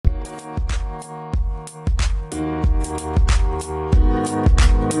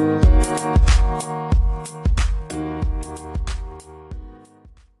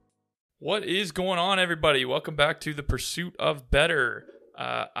What is going on, everybody? Welcome back to The Pursuit of Better.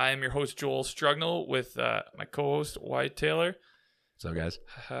 I am your host, Joel Strugnell, with my co-host, Wyatt Taylor. What's up,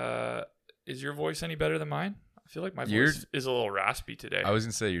 guys? Is your voice any better than mine? I feel like my voice is a little raspy today. I was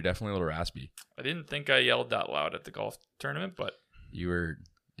going to say, you're definitely a little raspy. I didn't think I yelled that loud at the golf tournament, but... You were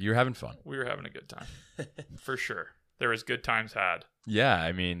having fun. We were having a good time. For sure. There was good times had. Yeah,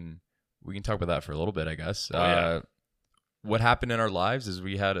 I mean, we can talk about that for a little bit, I guess. Yeah. What happened in our lives is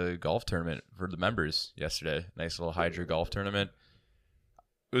we had a golf tournament for the members yesterday. Nice little Hydra golf tournament.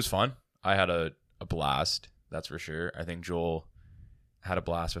 It was fun. I had a blast, that's for sure. I think Joel had a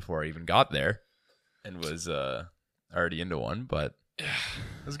blast before I even got there and was already into one, but it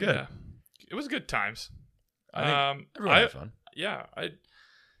was good. Yeah. It was good times. I think everyone had fun. Yeah,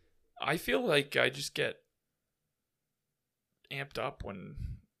 I feel like I just get amped up when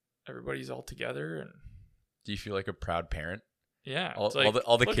everybody's all together. And do you feel like a proud parent? Yeah, all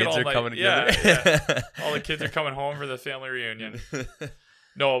the kids are coming together. Yeah. All the kids are coming home for the family reunion.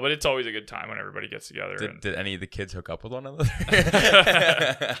 No, but it's always a good time when everybody gets together. Did any of the kids hook up with one another?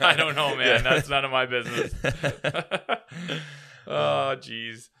 I don't know, man. Yeah. That's none of my business. Oh,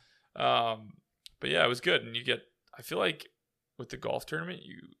 geez. But yeah, it was good. And I feel like with the golf tournament,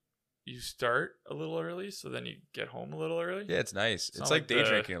 you start a little early, so then you get home a little early. Yeah, it's nice. It's like day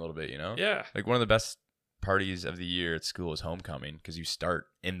drinking a little bit, you know? Yeah. Like one of the best parties of the year at school is homecoming, because you start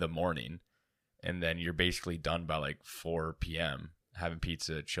in the morning and then you're basically done by like 4 p.m. having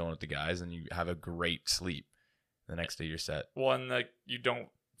pizza, chilling with the guys, and you have a great sleep. The next day you're set. Well, and like you don't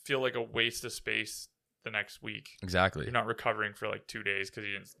feel like a waste of space the next week. Exactly. You're not recovering for like 2 days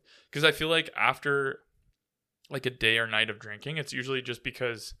because I feel like after like a day or night of drinking, it's usually just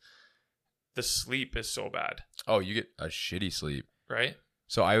because the sleep is so bad. Oh, you get a shitty sleep. Right?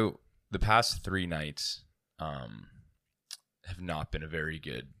 So the past 3 nights have not been a very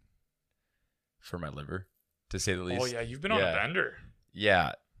good for my liver, to say the least. Oh yeah, you've been on a bender.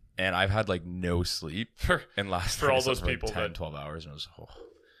 Yeah. And I've had like no sleep and last for all those people like 10, 12 hours, and it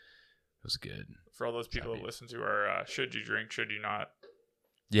was good. For all those people that listen to our should you drink, should you not?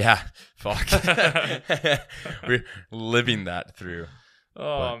 Yeah, fuck. We're living that through.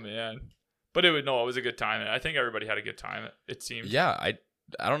 Oh man. But it was a good time. I think everybody had a good time, it seemed. Yeah,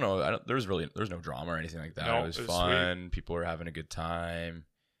 I don't know. There's no drama or anything like that. No, it was fun. Sweet. People were having a good time.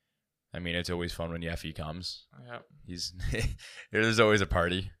 I mean, it's always fun when Yeffy comes. Yeah. There's always a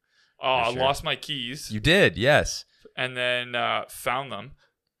party. Oh, sure. I lost my keys. You did, yes. And then found them.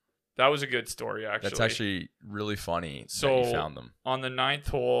 That was a good story, actually. That's actually really funny that you found them. On the 9th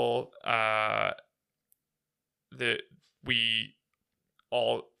hole,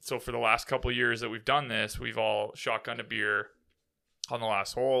 so for the last couple of years that we've done this, we've all shotgunned a beer on the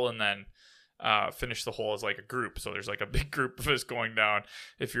last hole and then finished the hole as like a group. So there's like a big group of us going down.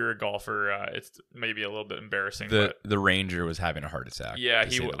 If you're a golfer, it's maybe a little bit embarrassing. The ranger was having a heart attack. Yeah,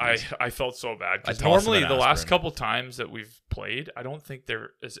 I felt so bad because normally the last couple times that we've played, I don't think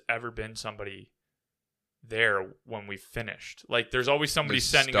there has ever been somebody there when we finished. Like there's always somebody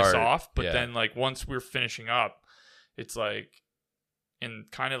sending us off, but then like once we're finishing up, it's like in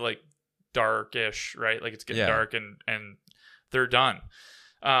kind of like darkish, right? Like it's getting dark and they're done.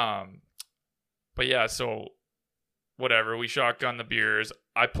 But yeah, so whatever, we shotgun the beers.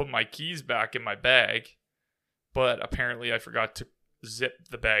 I put my keys back in my bag, but apparently I forgot to zip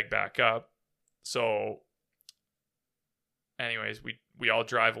the bag back up. So anyways, we all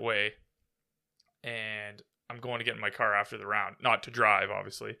drive away and I'm going to get in my car after the round, not to drive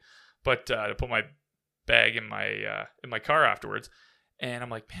obviously, but to put my bag in my car afterwards. And I'm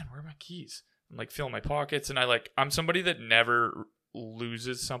like, man, where are my keys? I'm like feeling my pockets, and I'm somebody that never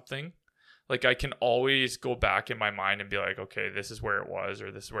loses something. Like I can always go back in my mind and be like, okay, this is where it was,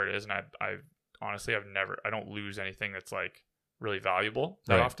 or this is where it is. And I honestly, I don't lose anything that's like really valuable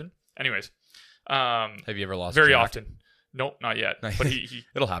that often. Anyways. Have you ever lost very often? Nope, not yet. But he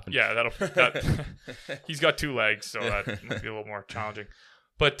it'll happen. Yeah, he's got 2 legs, so that might be a little more challenging.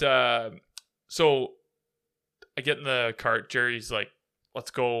 But so I get in the cart. Jerry's like,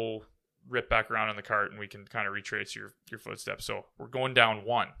 let's go rip back around in the cart and we can kind of retrace your footsteps. So we're going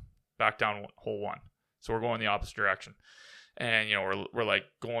back down hole 1. So we're going the opposite direction. And, you know, we're like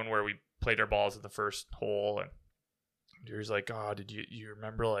going where we played our balls at the first hole. And Jerry's like, oh, do you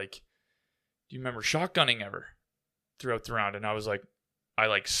remember shotgunning ever throughout the round? And I was like, I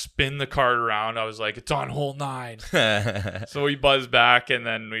like spin the cart around. I was like, it's on hole 9. So we buzz back and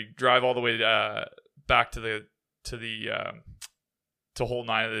then we drive all the way back to hole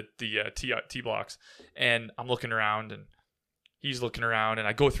 9 of the tee blocks. And I'm looking around and he's looking around and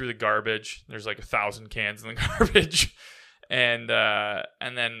I go through the garbage. There's like 1,000 cans in the garbage. And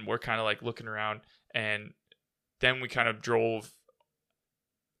then we're kind of like looking around, and then we kind of drove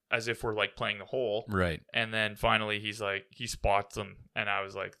as if we're like playing the hole. Right. And then finally he spots them, and I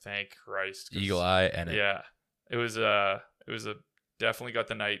was like, thank Christ. Eagle eye and yeah. It was definitely got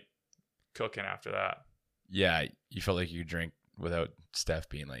the night cooking after that. Yeah, you felt like you could drink without Steph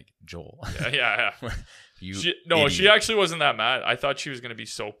being like, Joel. Yeah. She actually wasn't that mad. I thought she was gonna be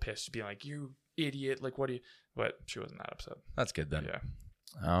so pissed, being like, you idiot, like what do you, but she wasn't that upset. That's good then. Yeah.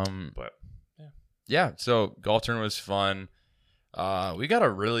 But yeah, so golf tournament was fun. We got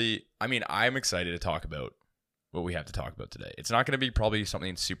I'm excited to talk about what we have to talk about today. It's not going to be probably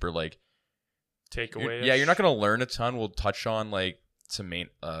something super like takeaway. Yeah, you're not going to learn a ton. We'll touch on like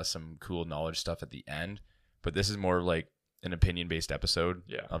some cool knowledge stuff at the end, but this is more like an opinion-based episode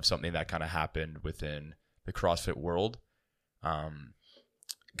of something that kind of happened within the CrossFit world.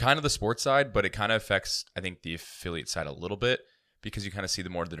 Kind of the sports side, but it kind of affects, I think, the affiliate side a little bit, because you kind of see the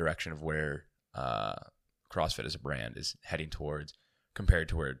direction of where CrossFit as a brand is heading towards compared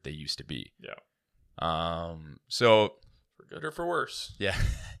to where they used to be. Yeah. So for good or for worse. Yeah.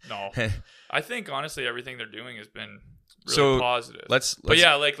 No. I think honestly everything they're doing has been really positive. Let's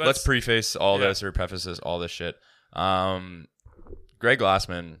preface all this or preface all this shit. Greg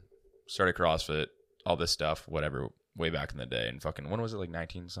Glassman started CrossFit, all this stuff, whatever, way back in the day, and fucking when was it, like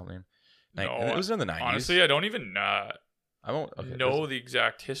 19 something? No, it was in the 90s. Honestly, I don't even I won't know the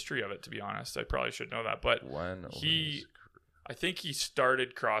exact history of it, to be honest. I probably should know that, but I think he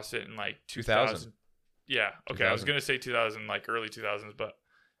started CrossFit in like 2000. Yeah, okay. 2000. I was gonna say 2000, like early 2000s, but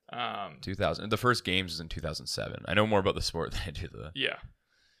 2000. The first games was in 2007. I know more about the sport than I do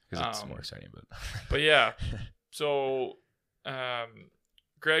because it's more exciting. But yeah, so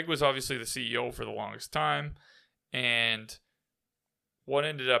Greg was obviously the CEO for the longest time, and what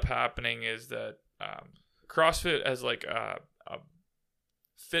ended up happening is that CrossFit as like a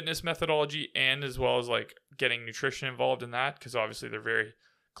fitness methodology, and as well as like getting nutrition involved in that, because obviously they're very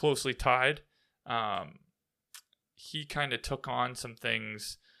closely tied. He kind of took on some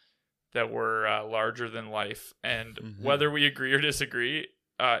things that were larger than life, and whether we agree or disagree,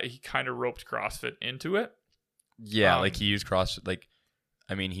 he kind of roped CrossFit into it. Yeah, like he used CrossFit,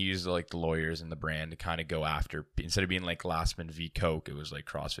 he used like the lawyers and the brand to kind of go after, instead of being like Glassman v Coke, it was like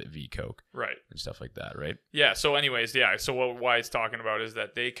CrossFit v Coke, right, and stuff like that, right? Yeah. So, anyways, yeah. So why it's talking about is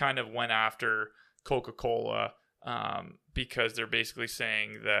that they kind of went after Coca-Cola because they're basically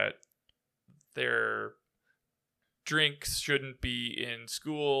saying that their drinks shouldn't be in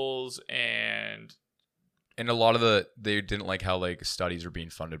schools, and a lot of they didn't like how like studies were being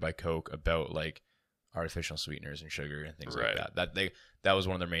funded by Coke about like artificial sweeteners and sugar and things like that. That was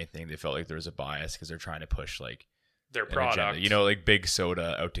one of their main things. They felt like there was a bias because they're trying to push like their product, like big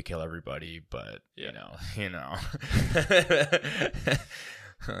soda out to kill everybody. But you know,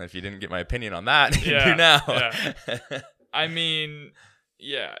 if you didn't get my opinion on that, you do now. Yeah. I mean,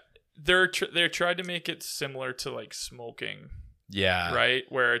 yeah, they're tried to make it similar to like smoking. Yeah. Right.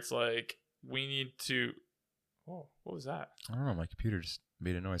 Where it's like we need to. Oh, what was that? I don't know. My computer just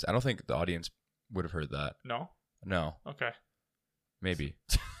made a noise. I don't think the audience would have heard that. No. Okay. Maybe.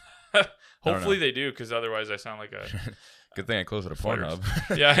 Hopefully they do, because otherwise I sound like a... Good thing I closed it a Pornhub.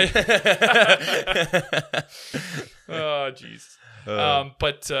 Yeah. Oh, jeez.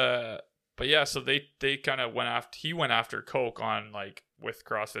 But yeah, so they kind of he went after Coke on like with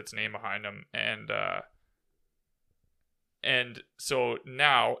CrossFit's name behind him, and so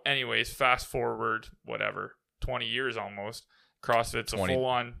now, anyways, fast forward 20 years almost, CrossFit's a full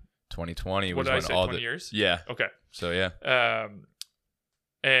on. 2020 was when all 20 years? Yeah. Okay. So yeah.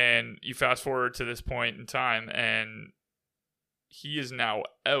 And you fast forward to this point in time, and he is now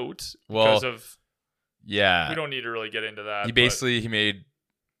out because of. Yeah. We don't need to really get into that. He made.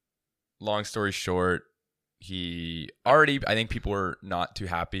 Long story short, I think people were not too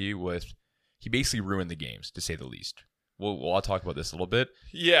happy with. He basically ruined the games, to say the least. I'll talk about this a little bit.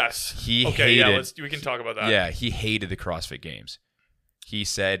 Yes. We can talk about that. Yeah, he hated the CrossFit games. He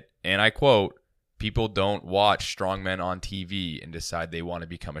said, and I quote, "People don't watch strongmen on TV and decide they want to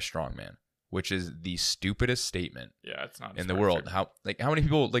become a strongman," which is the stupidest statement. Yeah, it's not in the world. How many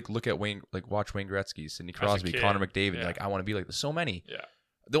people look at watch Wayne Gretzky, Sidney Crosby, Connor McDavid, yeah. I want to be like this. So many. Yeah.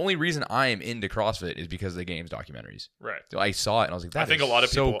 The only reason I am into CrossFit is because of the games documentaries. Right. So I saw it and I was like, a lot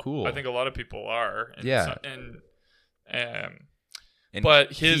of people, cool. I think a lot of people are.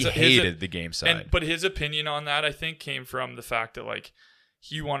 But he hated the game side. But his opinion on that, I think, came from the fact that like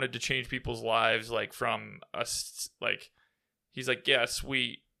he wanted to change people's lives, like from us. Like he's like, yes,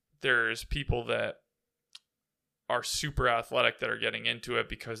 there's people that are super athletic that are getting into it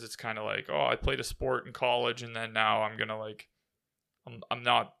because it's kind of like, oh, I played a sport in college and then now I'm gonna like, I'm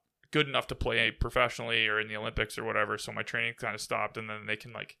not good enough to play professionally or in the Olympics or whatever, so my training kind of stopped, and then they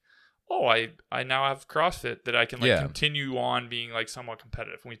can like, oh, I now have CrossFit that I can like continue on being like somewhat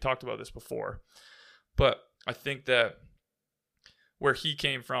competitive. And we talked about this before, but I think that where he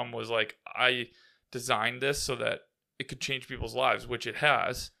came from was like, I designed this so that it could change people's lives, which it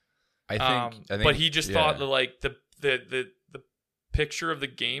has. I think but he just thought that like the picture of the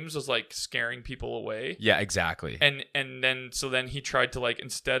games was like scaring people away. Yeah, exactly. And then he tried to like,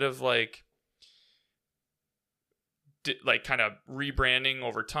 instead of like kind of rebranding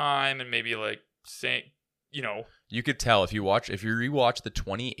over time and maybe like saying, you know, you could tell if you rewatch the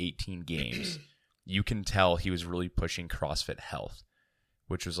 2018 games, you can tell he was really pushing CrossFit Health,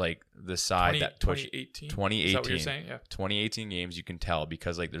 which was like the side that pushed 2018. Is that what you're saying? Yeah. 2018 games, you can tell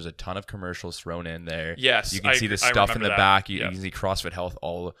because like there's a ton of commercials thrown in there. Yes. You can see the stuff in the back. You can see CrossFit Health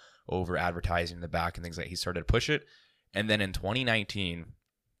all over advertising in the back and things like that. He started to push it. And then in 2019,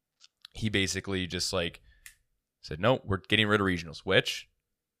 he basically just like said, no, we're getting rid of regionals, which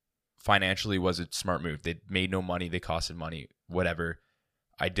financially was a smart move. They made no money. They costed money, whatever.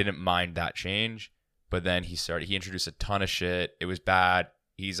 I didn't mind that change. But then he introduced a ton of shit. It was bad.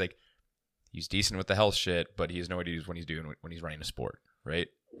 He's decent with the health shit, but he has no idea when he's running a sport, right?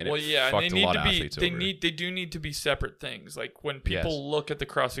 And well, yeah, and they do need to be separate things. Like when people look at the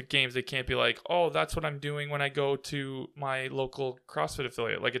CrossFit Games, they can't be like, oh, that's what I'm doing when I go to my local CrossFit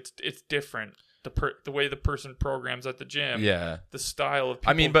affiliate. Like it's different. The way the person programs at the gym, the style of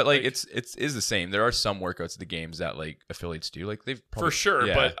people. I mean, but like it's the same. There are some workouts at the games that like affiliates do. Like they've probably, for sure,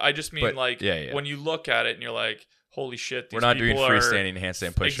 but I just mean when you look at it and you're like, holy shit, these we're not doing people freestanding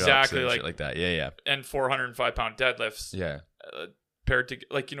handstand push-ups exactly and shit like that. Yeah. And 405 pound deadlifts. Yeah. Paired to,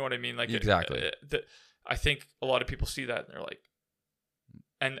 like, you know what I mean? Like exactly. I think a lot of people see that and they're like,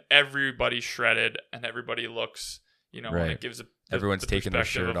 and everybody's shredded and everybody looks, you know, and it gives everyone's taking their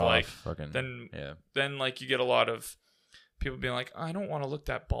shirt off. Like, then like you get a lot of people being like, I don't want to look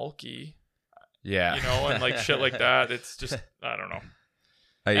that bulky. Yeah. You know, and like shit like that. It's just, I don't know.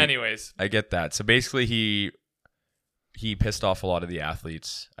 Anyways. I get that. So basically he pissed off a lot of the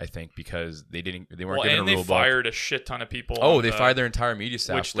athletes, I think, because they weren't given a rule book. And they fired a shit ton of people. Oh, they fired their entire media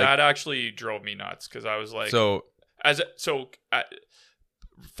staff. Which that actually drove me nuts because I was like,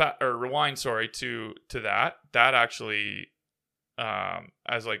 rewind, sorry, to that. That actually,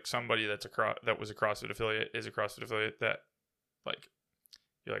 as like somebody that was a CrossFit affiliate, is a CrossFit affiliate, that like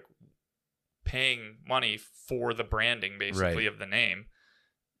you're like paying money for the branding basically of the name.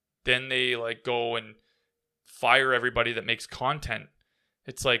 Then they like go and fire everybody that makes content.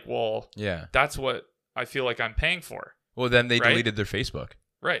 It's like, well, that's what I feel like I'm paying for. Well, then they deleted their Facebook.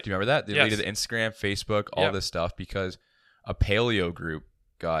 Right. Do you remember that? They deleted the Instagram, Facebook, all this stuff because a paleo group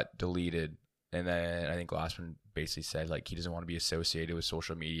got deleted. And then I think Glassman basically said like he doesn't want to be associated with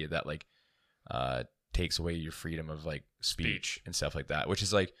social media that like takes away your freedom of like speech and stuff like that, which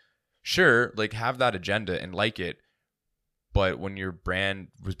is like, sure, like have that agenda and like it. But when your brand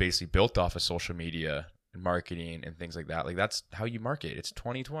was basically built off of social media and marketing and things like that, like that's how you market. It's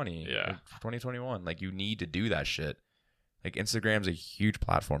 2020, 2021. Like you need to do that shit. Like Instagram's a huge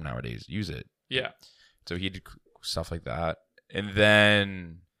platform nowadays. Use it. Yeah. So he did stuff like that. And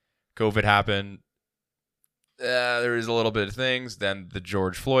then COVID happened. There was a little bit of things. Then the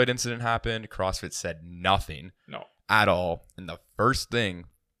George Floyd incident happened. CrossFit said nothing at all. And the first thing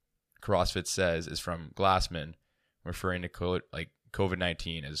CrossFit says is from Glassman, referring to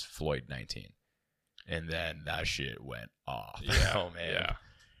COVID-19 as Floyd-19. And then that shit went off. Yeah. Oh, man. Yeah.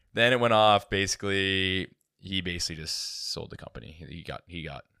 Then it went off. Basically, he basically just sold the company. He got.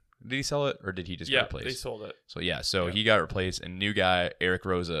 Did he sell it or did he just get replaced? They sold it. So he got replaced. And new guy, Eric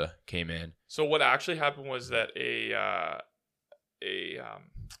Rosa, came in. So what actually happened was that a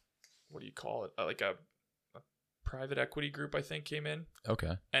what do you call it? Like a private equity group, I think, came in.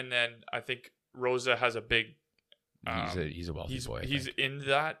 Okay. And then I think Rosa has a big. He's a wealthy boy. He's in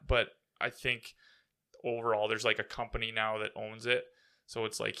that, but I think overall there's like a company now that owns it. So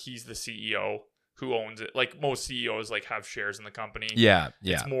it's like he's the CEO who owns it. Like most CEOs like have shares in the company. Yeah.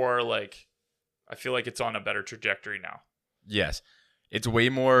 It's more like I feel like it's on a better trajectory now. Yes. It's way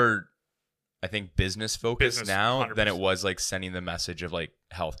more, I think, business focused now 100%. Than it was like sending the message of like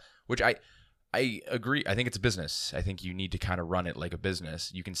health, which I agree. I think it's a business. I think you need to kind of run it like a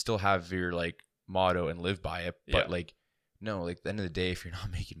business. You can still have your like motto and live by it, but like no, like at the end of the day, if you're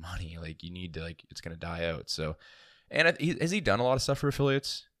not making money, like you need to like it's gonna die out. So, and has he done a lot of stuff for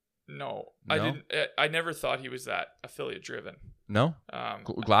affiliates? No, I didn't. I never thought he was that affiliate driven. No,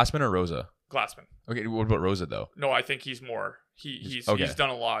 Glassman or Rosa? Glassman. Okay, what about Rosa though? No, I think he's more. He's done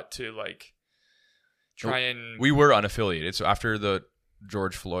a lot to like try and. We were unaffiliated, so after the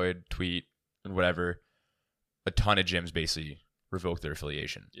George Floyd tweet and whatever, a ton of gyms basically revoked their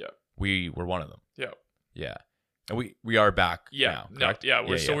affiliation. Yeah, we were one of them. Yeah, yeah, and we are back. Yeah, now, correct? yeah.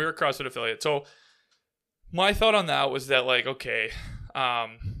 We were a CrossFit affiliate. So my thought on that was that like, okay,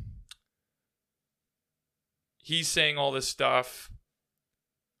 he's saying all this stuff.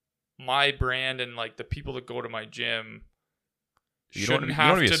 My brand and like the people that go to my gym you don't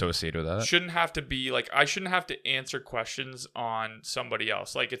want to be associated with that. Shouldn't have to be like, I shouldn't have to answer questions on somebody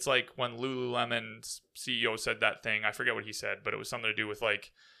else. Like it's like when Lululemon's CEO said that thing. I forget what he said, but it was something to do with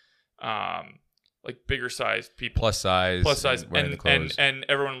like bigger size people, plus size, and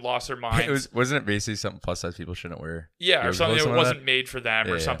everyone lost their minds. Wasn't it basically something plus size people shouldn't wear? Yeah, or something that wasn't made for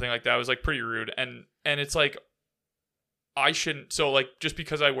them, or something like that. It was like pretty rude, and it's like. I shouldn't. So like, just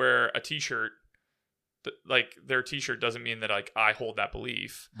because I wear a t-shirt, like their t-shirt doesn't mean that like I hold that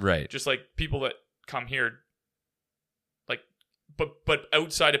belief. Right. Just like people that come here, like, but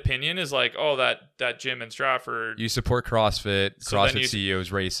outside opinion is like, oh, that gym in Stratford. You support CrossFit. So CrossFit CEO is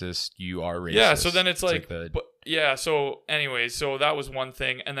racist. You are racist. Yeah. So then it's like but yeah. So anyways, so that was one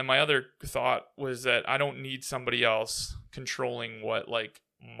thing, and then my other thought was that I don't need somebody else controlling what like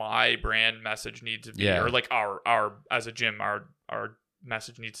my brand message needs to be, or like our as a gym our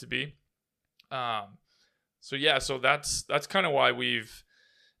message needs to be. So that's kind of why we've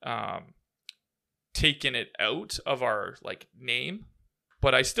taken it out of our like name,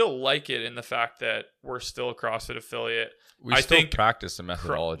 but I still like it in the fact that we're still a CrossFit affiliate. I think practice the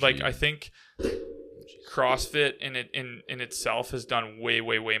methodology. Like I think CrossFit in itself has done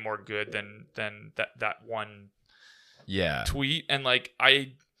way more good than that one tweet. And like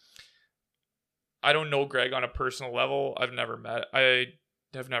I don't know Greg on a personal level. I've never met him.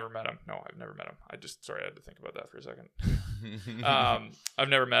 No, I've never met him. I had to think about that for a second. I've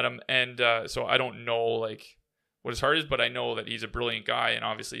never met him, and so I don't know like what his heart is, but I know that he's a brilliant guy, and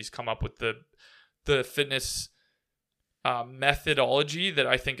obviously he's come up with the fitness methodology that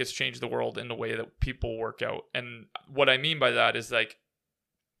I think has changed the world in the way that people work out. And what I mean by that is like,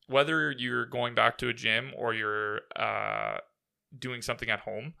 whether you're going back to a gym or you're doing something at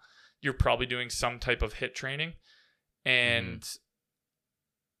home, you're probably doing some type of HIIT training. And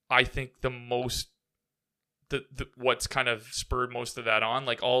I think what's kind of spurred most of that on,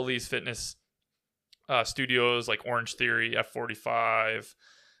 like all these fitness studios like Orange Theory, F45,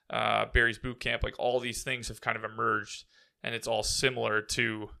 Barry's Boot Camp, like all these things have kind of emerged, and it's all similar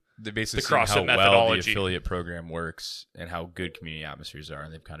to the CrossFit methodology. Well the affiliate program works and how good community atmospheres are,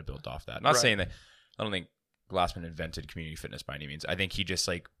 and they've kind of built off that. Not saying that I don't think Glassman invented community fitness by any means. I think he just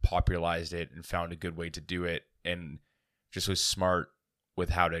like popularized it and found a good way to do it, and just was smart with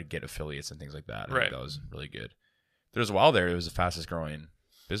how to get affiliates and things like that. I think that was really good. There was a while there, it was the fastest growing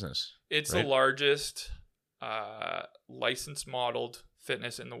business. It's the largest licensed modeled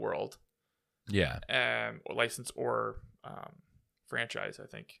fitness in the world. Yeah. License or franchise, I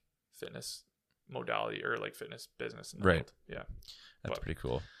think, fitness modality or like fitness business in the world. Yeah. That's pretty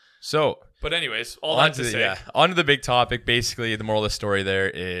cool. So, but anyways, all that to say. On to the big topic. Basically, the moral of the story there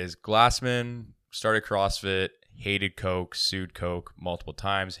is Glassman started CrossFit, hated Coke, sued Coke multiple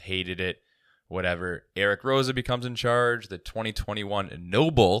times, hated it, whatever. Eric Rosa becomes in charge. The 2021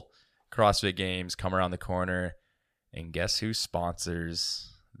 Noble CrossFit Games come around the corner, and guess who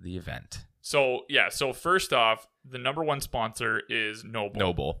sponsors the event? So first off, the number one sponsor is Noble.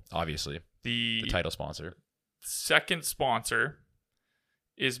 Noble, obviously. The title sponsor. Second sponsor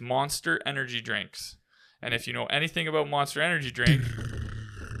is Monster Energy Drinks. And if you know anything about Monster Energy Drink,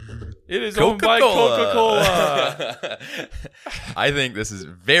 it is owned by Coca-Cola. I think this is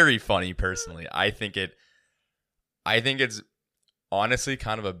very funny personally. I think it's honestly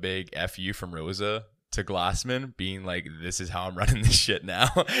kind of a big FU from Rosa to Glassman being like, this is how I'm running this shit now.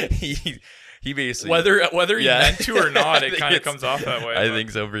 He basically, whether he meant to or not, it kind of comes off that way. I think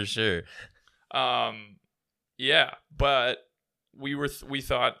so for sure. Yeah, but we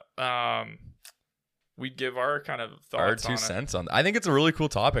thought we'd give our kind of thoughts, our 2 cents on. I think it's a really cool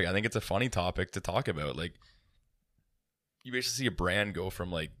topic. I think it's a funny topic to talk about. Like, you basically see a brand go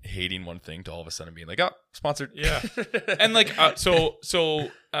from like hating one thing to all of a sudden being like, oh, sponsored. Yeah, and like I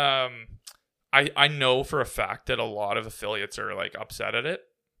know for a fact that a lot of affiliates are like upset at it.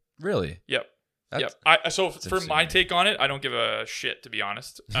 Really? Yep. For my take on it, I don't give a shit, to be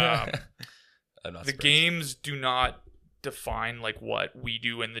honest. The games do not define like what we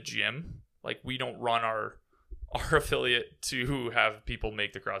do in the gym. Like, we don't run our affiliate to have people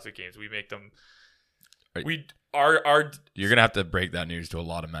make the CrossFit Games. We make them. Are our You're gonna have to break that news to a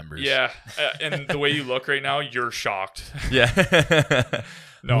lot of members. yeah, and the way you look right now, you're shocked. Yeah.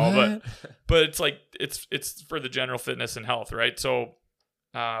 No, What? but it's like it's for the general fitness and health, right? So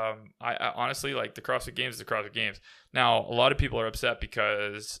I honestly, like, the CrossFit Games is the CrossFit Games. Now, a lot of people are upset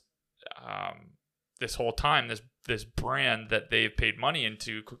because this whole time this brand that they've paid money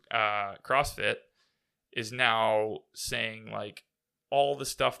into, CrossFit, is now saying, like, all the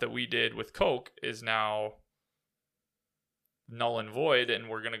stuff that we did with Coke is now null and void, and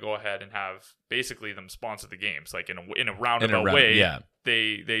we're going to go ahead and have basically them sponsor the games, like in a roundabout way. Yeah.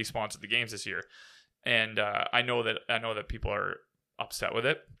 They sponsored the games this year, and I know that people are upset with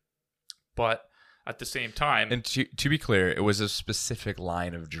it, but at the same time, And to be clear, it was a specific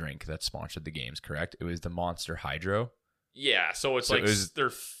line of drink that sponsored the games, correct? It was the Monster Hydro. yeah. So it's So like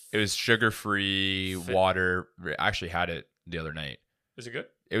it was sugar-free water. I actually had it the other night. Is it good?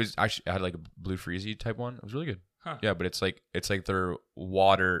 It was actually, I had like a Blue Freezy type one. It was really good. Huh. Yeah, but it's like their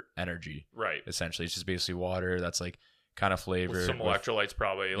water energy, Right. essentially. It's just basically water that's like kind of flavored With some with- electrolytes,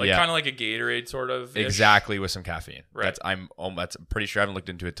 probably, like Yeah. kind of like a Gatorade sort of. exactly, with some caffeine. Right. I'm pretty sure. I haven't looked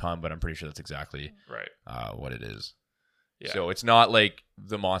into a ton, but I'm pretty sure that's exactly Right. what it is. Yeah. So it's not like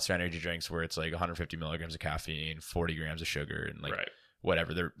the Monster energy drinks where it's like 150 milligrams of caffeine, 40 grams of sugar, and like right.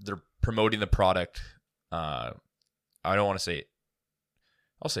 whatever. They're promoting the product. I don't want to say.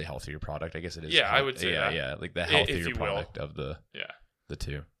 I'll say healthier product. I guess it is. Yeah, I would say yeah, that. yeah, like the If healthier you will. product of the Yeah.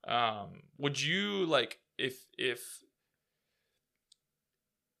 two. Would you, like, if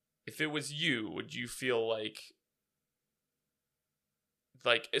it was you, would you feel like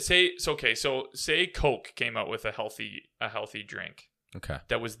say Coke came out with a healthy drink Okay.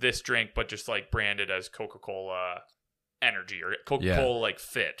 that was this drink, but just like branded as Coca-Cola Energy or Coca-Cola like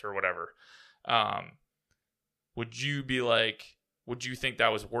Fit or whatever. Would you think that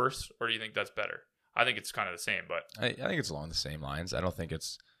was worse, or do you think that's better? I think it's kind of the same, but I think it's along the same lines. I don't think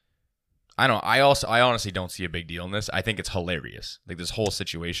it's. I honestly don't see a big deal in this. I think it's hilarious. Like, this whole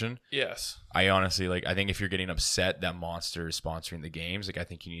situation. yes. I honestly, like, I think if you're getting upset that Monster is sponsoring the games, like, I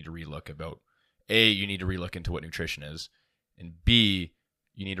think you need to relook about you need to relook into what nutrition is, and B,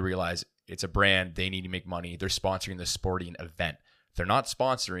 you need to realize it's a brand. They need to make money. They're sponsoring the sporting event. They're not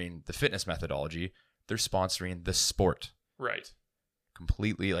sponsoring the fitness methodology. They're sponsoring the sport. Right.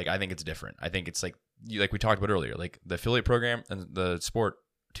 Completely. Like, I think it's different. I think it's like we talked about earlier, like the affiliate program and the sport,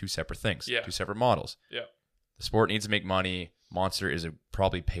 two separate things, Yeah. two separate models. Yeah. The sport needs to make money. Monster is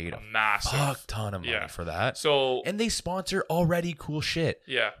probably paid A a massive fuck ton of money Yeah. for that. So And they sponsor already cool shit.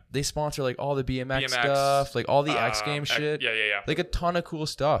 yeah. They sponsor like all the BMX, BMX, stuff, like all the X Games shit. Yeah. Like a ton of cool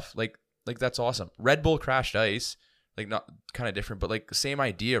stuff. Like that's awesome. Red Bull Crashed Ice, like, not kind of different, but like the same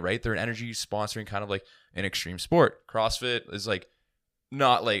idea, right? They're an energy sponsoring kind of like an extreme sport. CrossFit is like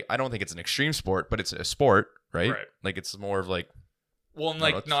not like, I don't think it's an extreme sport, but it's a sport, right? Right. Like, it's more of like, Well, and No,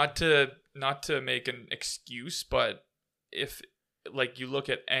 like, not to make an excuse, but if, like, you look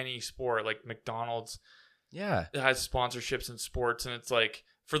at any sport, like McDonald's yeah, has sponsorships in sports, and it's like,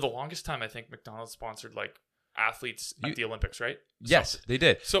 for the longest time, I think McDonald's sponsored like athletes at the Olympics, right? yes, they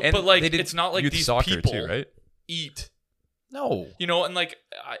did. So, And but like, they did it's not like youth these soccer people too, right? eat, No, and like,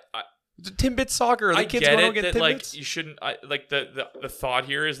 I Timbit soccer. I The kids get want it to get that, Timbits. like, you shouldn't. Like, the thought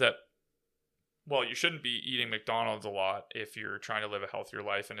here is that, well, you shouldn't be eating McDonald's a lot if you're trying to live a healthier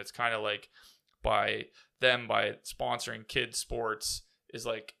life, and it's kind of like by sponsoring kids sports is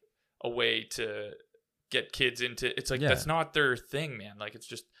like a way to get kids into. It's like, that's not their thing, man. Like, it's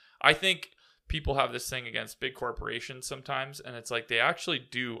just, I think people have this thing against big corporations sometimes, and it's like they actually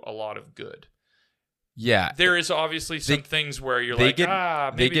do a lot of good. Yeah, There is obviously some things where you're they like,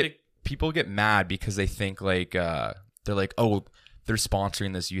 get- maybe people get mad because they think like they're like, oh, they're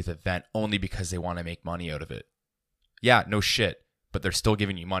sponsoring this youth event only because they want to make money out of it. Yeah, no shit, but they're still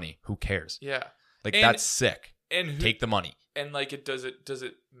giving you money. Who cares? yeah. Like, And- that's sick. And Take the money. and like, does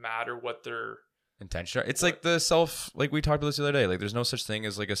it matter what they're Intention. It's like the like we talked about this the other day. Like, there's no such thing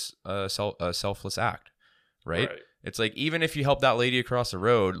as like a selfless act, right? It's like, even if you help that lady across the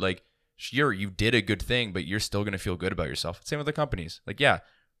road, like, sure, you did a good thing, but you're still gonna feel good about yourself. Same with the companies. Like, yeah,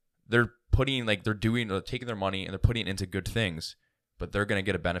 they're taking their money and they're putting it into good things, but they're gonna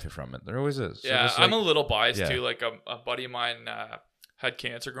get a benefit from it. There always is. So Yeah, just, I'm like, a little biased yeah. too. Like, a buddy of mine had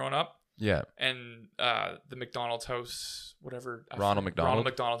cancer growing up, yeah. and the McDonald's house, whatever, Ronald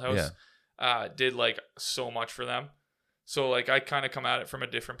McDonald house, did like so much for them. So like, I kind of come at it from a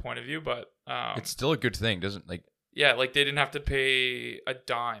different point of view, but It's still a good thing, doesn't like. yeah, like, they didn't have to pay a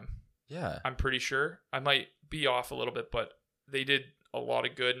dime. Yeah. I'm pretty sure. I might be off a little bit, but they did a lot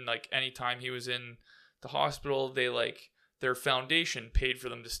of good. And like, anytime he was in the hospital, they their foundation paid for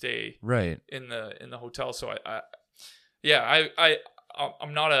them to stay Right. in the hotel. So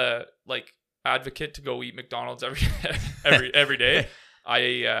I'm not a like advocate to go eat McDonald's every day.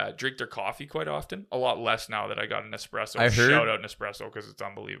 I drink their coffee quite often. A lot less now that I got an espresso. I heard Shout out Nespresso because it's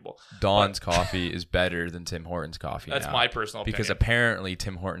unbelievable. Dawn's coffee is better than Tim Hortons coffee. That's now, my personal opinion. because apparently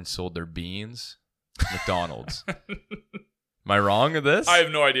Tim Hortons sold their beans to McDonald's. Am I wrong with this? I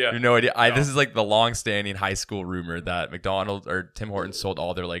have no idea. You have no idea. No. This is like the long-standing high school rumor that McDonald's or Tim Hortons sold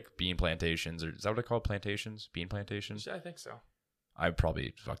all their like bean plantations, or is that what they call it? Plantations? Bean plantations? I think so. I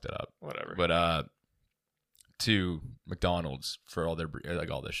probably fucked it up. Whatever. But to McDonald's for all their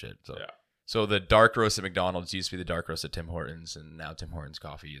like all this shit. So yeah. So the dark roast at McDonald's used to be the dark roast at Tim Hortons, and now Tim Hortons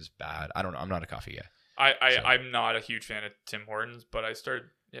coffee is bad. I don't know. I'm not a coffee guy. I'm not a huge fan of Tim Hortons, but I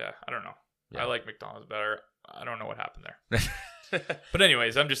don't know. Yeah. I like McDonald's better. I don't know what happened there. But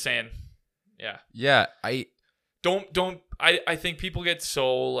anyways, I'm just saying, yeah. Yeah, I think people get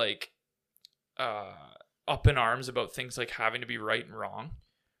so like up in arms about things like having to be right and wrong.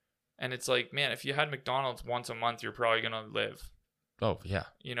 And it's like, man, if you had McDonald's once a month, you're probably going to live. Oh, yeah.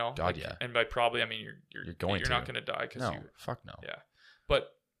 You know? God, like, yeah. And by probably, I mean, you're not going to die because no, fuck no. Yeah. But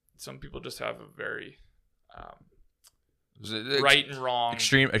some people just have a very right and wrong.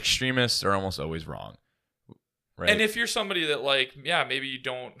 Extremists are almost always wrong. Right? And if you're somebody that like, yeah, maybe you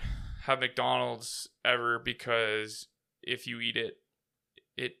don't have McDonald's ever because if you eat it,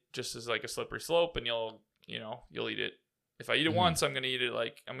 it just is like a slippery slope, and you'll eat it. If I eat it once, I'm gonna eat it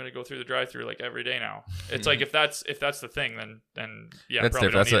I'm gonna go through the drive-through like every day now. It's like if that's the thing, then yeah, that's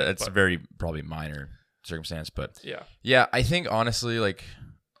probably different. It's a very probably minor circumstance, but yeah. I think honestly, like,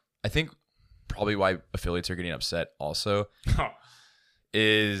 I think probably why affiliates are getting upset also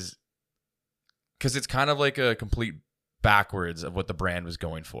is because it's kind of like a complete backwards of what the brand was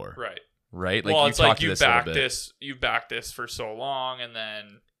going for. Right. Like, well, it's like you backed this for so long, and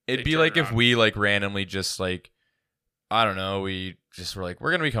then it'd be like if we like randomly just like, I don't know, we just were like,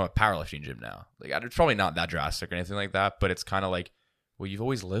 we're gonna become a powerlifting gym now. Like, it's probably not that drastic or anything like that, but it's kind of like, well, you've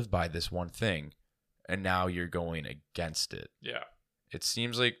always lived by this one thing, and now you're going against it. Yeah. It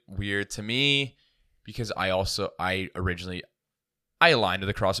seems like weird to me because I aligned to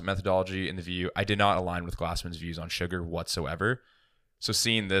the CrossFit methodology and the view. I did not align with Glassman's views on sugar whatsoever. So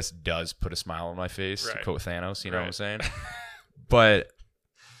seeing this does put a smile on my face, to quote Thanos, you know what I'm saying? But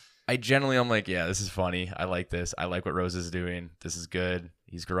I'm like, yeah, this is funny. I like this. I like what Rose is doing. This is good.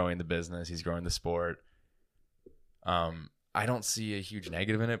 He's growing the business. He's growing the sport. I don't see a huge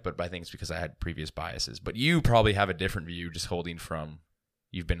negative in it, but I think it's because I had previous biases. But you probably have a different view, just holding from,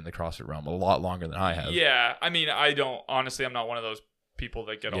 you've been in the CrossFit realm a lot longer than I have. Yeah. I mean, honestly, I'm not one of those people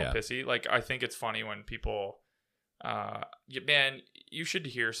that get all pissy. Like, I think it's funny when people, man, you should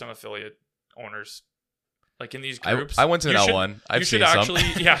hear some affiliate owners like in these groups. I went to an L1. I've seen some.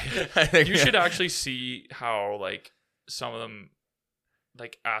 You should actually see how like some of them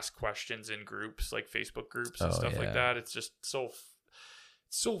like ask questions in groups, like Facebook groups and stuff like that. It's just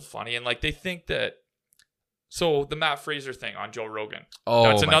so funny. And like they think that, so the Matt Fraser thing on Joe Rogan. Oh,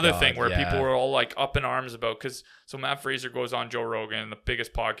 that's another thing where people were all like up in arms about, because so Matt Fraser goes on Joe Rogan, the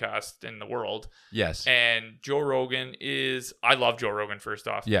biggest podcast in the world. Yes. And Joe Rogan I love Joe Rogan, first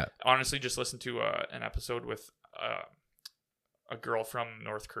off. Yeah. Honestly, just listen to an episode with a girl from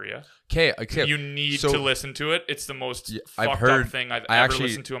North Korea. Okay. You need to listen to it. It's the most fucked up thing I've ever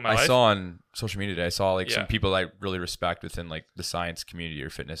listened to in my life. I saw on social media today, I saw like some people I really respect within like the science community or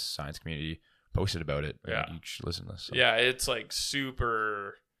fitness science community posted about it. Yeah. You should listen to this. So. Yeah, it's like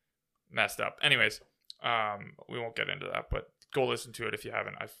super messed up. Anyways, we won't get into that, but go listen to it if you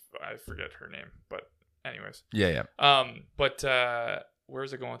haven't. I forget her name, but anyways. Yeah. But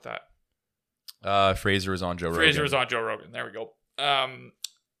where's it going with that? Fraser was on Joe Rogan. Fraser was on Joe Rogan. There we go.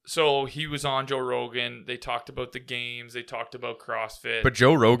 So he was on Joe Rogan. They talked about the games. They talked about CrossFit. But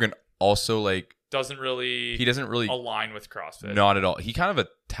Joe Rogan also like doesn't really align with CrossFit. Not at all. He kind of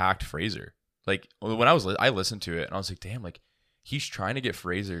attacked Fraser. Like when I listened to it and I was like, damn, like he's trying to get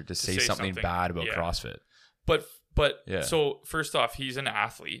Fraser to say something bad about CrossFit. But so first off, he's an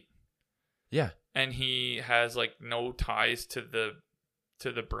athlete. Yeah. And he has like no ties to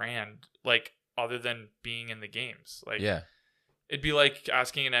the brand, like other than being in the games. Like, yeah. It'd be like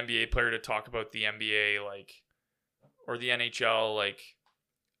asking an NBA player to talk about the NBA, like, or the NHL, like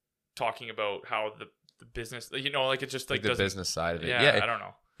talking about how the business, you know, like it's just like the business side of it. Yeah, I don't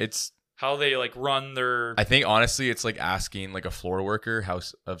know. It's how they like run their. I think honestly, it's like asking like a floor worker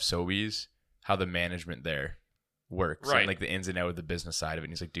of Sobeys how the management there works, right? And like the ins and out of the business side of it.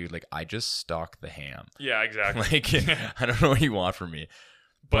 And he's like, dude, like I just stock the ham. Yeah, exactly. Like I don't know what you want from me,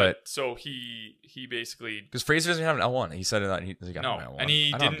 But so he basically, because Fraser doesn't have an L1. He said that he's got no, an L1. and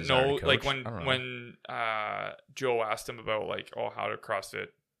he I don't have a didn't desire to know, coach. like I don't know. when Joe asked him about like, oh, how do CrossFit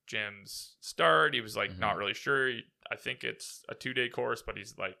gyms start, he was like not really sure. I think it's a 2-day course, but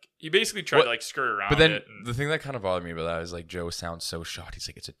he's like, he basically tried to like skirt around But then it. And the thing that kind of bothered me about that is like Joe sounds so shocked. He's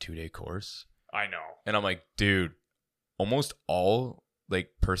like, it's a 2-day course. I know. And I'm like, dude, almost all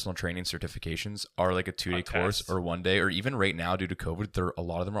like personal training certifications are like a 2-day course or 1 day, or even right now due to COVID, a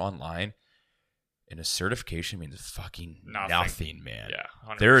lot of them are online. And a certification means fucking nothing, man. Yeah,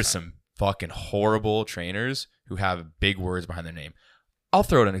 100%. There are some fucking horrible trainers who have big words behind their name. I'll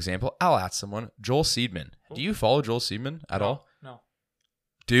throw out an example. I'll ask someone. Joel Seedman. Do you follow Joel Seedman at all? No.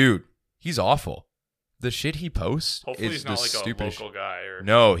 Dude, he's awful. The shit he posts Hopefully is he's not the like stupidest. a local guy. Or...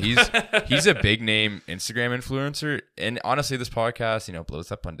 No, he's a big name Instagram influencer. And honestly, this podcast,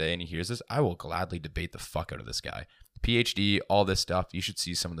 blows up one day and he hears this, I will gladly debate the fuck out of this guy. PhD, all this stuff. You should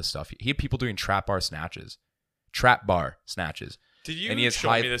see some of the stuff. He had people doing trap bar snatches. Did you and he has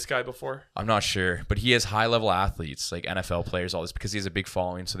show me this guy before? I'm not sure, but he has high-level athletes, like NFL players, all this, because he has a big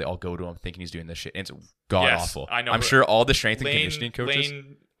following, so they all go to him thinking he's doing this shit. And it's god-awful. I know. I'm sure all the strength and conditioning coaches...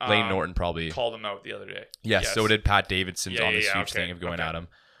 Lane Norton probably called him out the other day. Yes, so did Pat Davidson's on this huge okay, thing of going at him.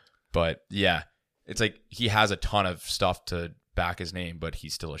 But yeah, it's like he has a ton of stuff to back his name, but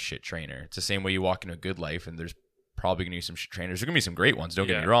he's still a shit trainer. It's the same way you walk into a good life and there's probably going to be some shit trainers. There's going to be some great ones, don't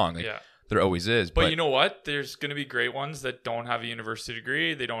get me wrong. Like, there always is. But you know what? There's going to be great ones that don't have a university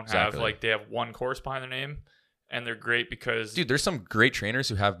degree. They don't have, they have one course behind their name. And they're great because... Dude, there's some great trainers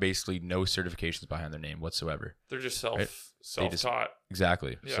who have basically no certifications behind their name whatsoever. They're just self-taught.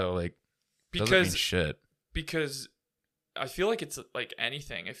 Exactly. Yeah. So, like, doesn't mean shit. Because I feel like it's like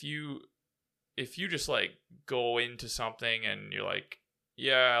anything. If you just, like, go into something and you're like,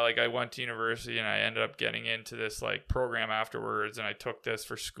 yeah, like, I went to university and I ended up getting into this, like, program afterwards and I took this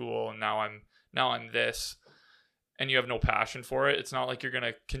for school and now I'm this... and you have no passion for it, it's not like you're going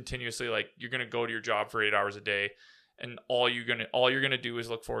to continuously, like, you're going to go to your job for 8 hours a day and all you're going to do is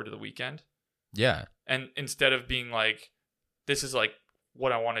look forward to the weekend. Yeah. And instead of being like, this is like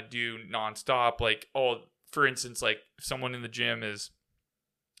what I want to do nonstop, like, oh, for instance, like if someone in the gym is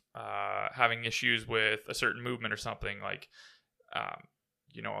having issues with a certain movement or something, like,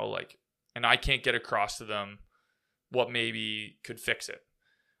 like, and I can't get across to them what maybe could fix it.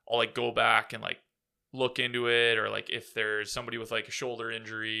 I'll like go back and like look into it, or like if there's somebody with like a shoulder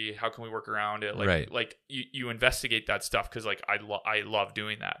injury, how can we work around it? Like, like you investigate that stuff because like I love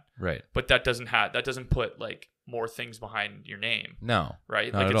doing that. Right. But that doesn't put like more things behind your name. No.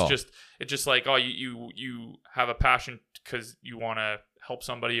 Right. Like it's just like, oh, you have a passion because you want to help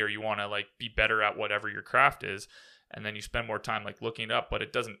somebody or you want to like be better at whatever your craft is, and then you spend more time like looking it up, but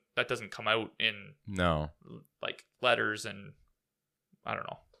that doesn't come out in like letters and I don't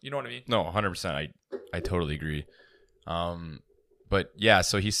know. You know what I mean? No, 100%. I totally agree. But yeah,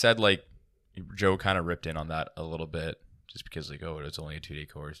 so he said like Joe kind of ripped in on that a little bit just because like, oh, it's only a 2-day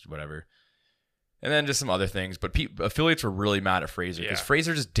course, whatever. And then just some other things. But affiliates were really mad at Fraser because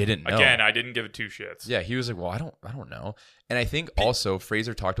Fraser just didn't know. Again, I didn't give it 2 shits. Yeah, he was like, well, I don't know. And I think also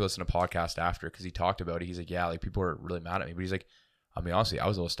Fraser talked to us in a podcast after because he talked about it. He's like, yeah, like people are really mad at me. But he's like, I'll be honest with you, I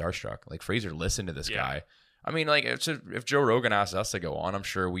was a little starstruck. Like Fraser listened to this guy. I mean, like, if Joe Rogan asked us to go on, I'm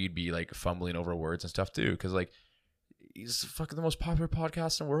sure we'd be, like, fumbling over words and stuff, too. Because, like, he's fucking the most popular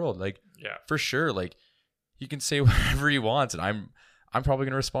podcast in the world. Like, for sure. Like, he can say whatever he wants, and I'm probably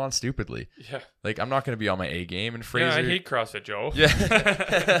going to respond stupidly. Yeah. Like, I'm not going to be on my A game. And Fraser... Yeah, I hate CrossFit Joe.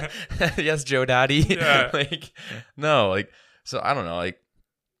 Yeah. Yes, Joe Daddy. Yeah. Like, no, like, so I don't know. Like,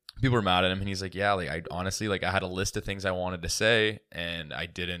 people were mad at him, and he's like, yeah, like, I honestly, like, I had a list of things I wanted to say, and I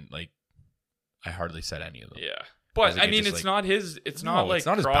didn't, like, I hardly said any of them. Yeah. But I mean, it's not his, it's not like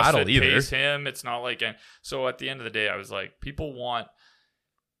his battle either. Pays him. It's not like, so at the end of the day, I was like, people want,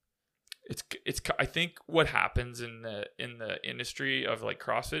 I think what happens in the industry of like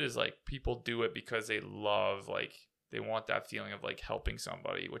CrossFit is like people do it because they love, like, they want that feeling of like helping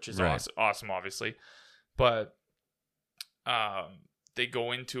somebody, which is awesome, obviously. But, they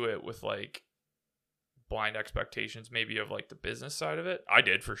go into it with like blind expectations, maybe of like the business side of it. I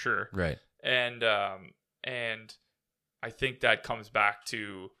did for sure. Right. And I think that comes back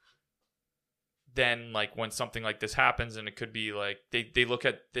to then like when something like this happens, and it could be like they look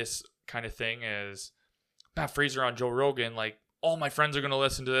at this kind of thing as Matt Fraser on Joe Rogan, like all my friends are going to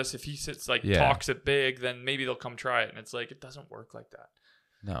listen to this. If he sits like talks it big, then maybe they'll come try it. And it's like, it doesn't work like that.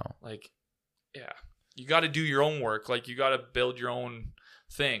 No. Like, yeah, you got to do your own work. Like you got to build your own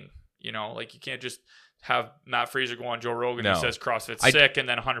thing, like you can't just have Matt Fraser go on Joe Rogan and says CrossFit's sick, and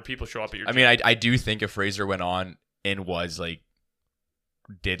then 100 people show up at your gym. I mean, I do think if Fraser went on and was like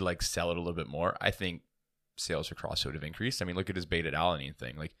did like sell it a little bit more, I think sales for CrossFit would have increased. I mean, look at his beta-alanine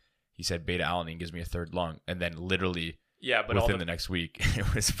thing. Like he said, beta-alanine gives me a third lung, and then literally but within the next week,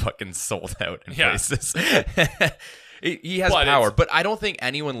 it was fucking sold out in places. He has power, but I don't think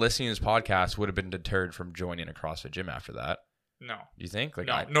anyone listening to this podcast would have been deterred from joining a CrossFit gym after that. No. Do you think?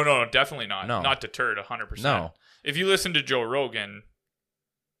 Like, no, definitely not. No. Not deterred 100%. No. If you listen to Joe Rogan,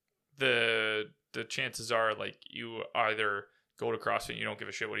 the chances are like you either go to CrossFit and you don't give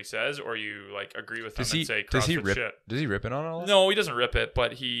a shit what he says, or you like agree with him and say CrossFit shit. Does he rip it on all? No, he doesn't rip it,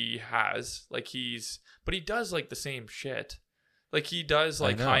 but he has but he does like the same shit. Like he does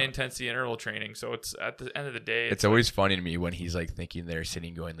like high intensity interval training. So it's at the end of the day, it's always funny to me when he's like thinking there,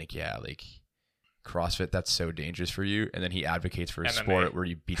 sitting going like, yeah, like CrossFit, that's so dangerous for you, and then he advocates for a sport where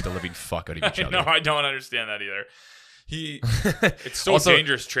you beat the living fuck out of each other. No, I don't understand that either. It's so also,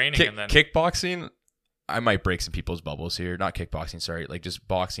 dangerous training. And then kickboxing, I might break some people's bubbles here. Not kickboxing, sorry, like just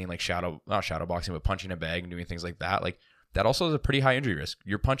boxing, like not shadow boxing, but punching a bag and doing things like that. Like that also is a pretty high injury risk.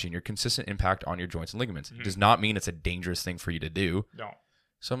 You're punching, your consistent impact on your joints and ligaments. It does not mean it's a dangerous thing for you to do. No.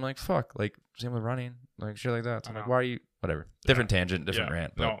 So I'm like, fuck, like same with running, like shit like that. So I'm like, why are you, whatever. Different tangent, different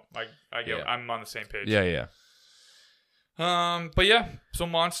rant. But, no, I get I'm on the same page. Yeah. But yeah, so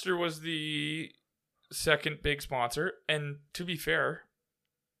Monster was the second big sponsor. And to be fair,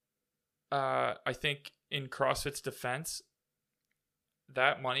 I think in CrossFit's defense,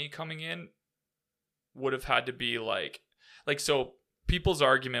 that money coming in would have had to be like so people's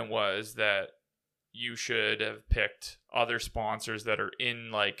argument was that you should have picked other sponsors that are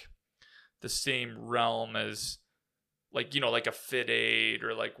in like the same realm as like, you know, like a Fit Aid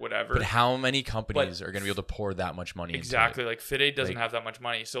or like whatever. But how many companies are going to be able to pour that much money exactly into it? Like Fit Aid doesn't have that much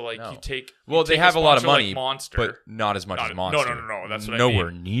money. So like no. you take they have a lot of money, like Monster, but not as much as Monster. No. That's what nowhere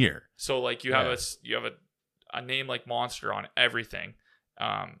I mean. near. So like you have a name like Monster on everything.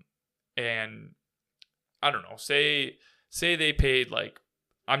 And I don't know, say they paid like,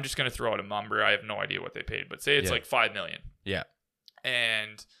 I'm just going to throw out a number. I have no idea what they paid, but say it's like $5 million. Yeah.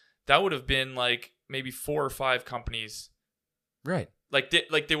 And that would have been like maybe 4 or 5 companies. Right. Like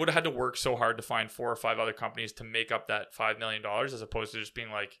they would have had to work so hard to find 4 or 5 other companies to make up that $5 million, as opposed to just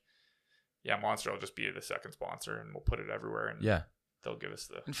being like, yeah, Monster will just be the second sponsor and we'll put it everywhere. And they'll give us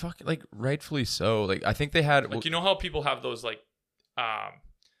and fucking like rightfully so. Like I think they had like, you know how people have those like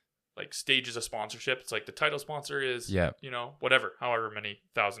stages of sponsorship. It's like the title sponsor is, you know, whatever, however many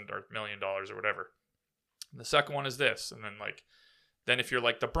 $1,000 or $1 million or whatever. And the second one is this. And then if you're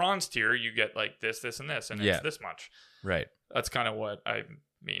like the bronze tier, you get like this, and this, and it's this much. Right. That's kind of what I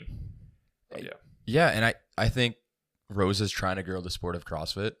mean. But yeah. And I think Rose is trying to grow the sport of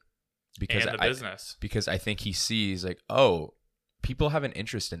CrossFit because and the business. Because I think he sees like, oh, people have an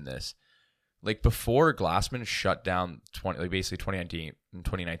interest in this. Like before Glassman shut down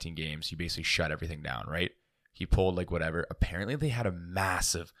 2019 games, he basically shut everything down, right? He pulled like whatever. Apparently they had a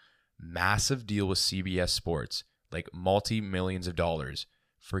massive deal with CBS Sports, like multi-millions of dollars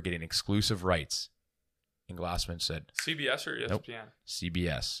for getting exclusive rights. And Glassman said CBS or ESPN? Nope,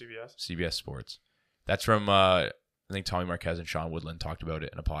 CBS Sports. That's from I think Tommy Marquez and Sean Woodland talked about it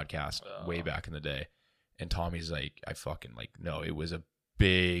in a podcast way back in the day. And Tommy's like, I fucking like, no, it was a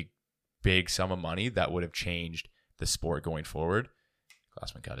big sum of money that would have changed the sport going forward.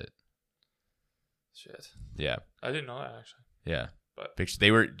 Glassman cut it. Shit. Yeah. I didn't know that actually. Yeah. But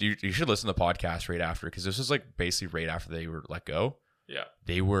they were. You should listen to the podcast right after, because this was like basically right after they were let go. Yeah.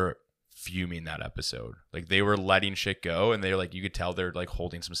 They were fuming that episode. Like they were letting shit go, and they were like, you could tell they're like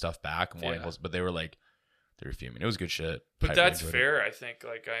holding some stuff back and wanting, but they were fuming. It was good shit. But that's fair. I think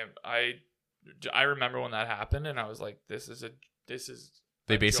like I remember when that happened, and I was like, this is.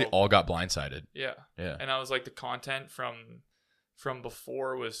 They basically all got blindsided. Yeah. And I was like, the content from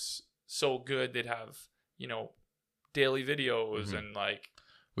before was so good. They'd have, you know, daily videos and like.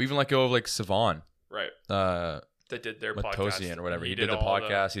 We even let go of like Savon. Right. That did their with podcast. Tosian or whatever. He did the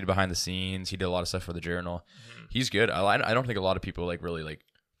podcast. He did behind the scenes. He did a lot of stuff for the Journal. Mm-hmm. He's good. I don't think a lot of people like really like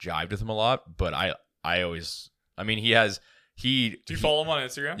jived with him a lot, but I always. I mean, do you follow him on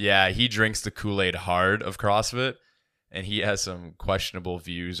Instagram? Yeah, he drinks the Kool-Aid hard of CrossFit. And he has some questionable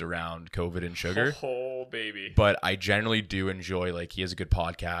views around COVID and sugar. Oh, baby. But I generally do enjoy, like, he has a good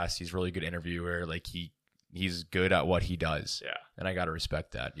podcast. He's a really good interviewer. Like, he's good at what he does. Yeah. And I got to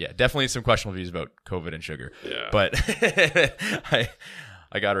respect that. Yeah, definitely some questionable views about COVID and sugar. Yeah. But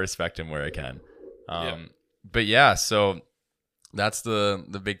I got to respect him where I can. But yeah, so that's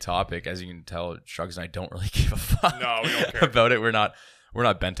the big topic. As you can tell, Shrugs and I don't really give a fuck no, we don't care. about it. We're we're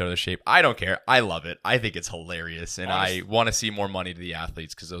not bent out of shape. I don't care. I love it. I think it's hilarious, and I want to see more money to the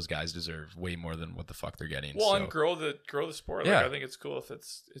athletes because those guys deserve way more than what the fuck they're getting. Well, and grow the sport. Yeah. Like, I think it's cool if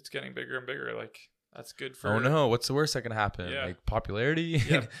it's getting bigger and bigger. Like, that's good for. Oh no, what's the worst that can happen? Yeah. Like popularity.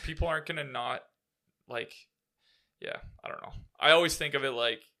 Yeah, people aren't gonna not like. Yeah, I don't know. I always think of it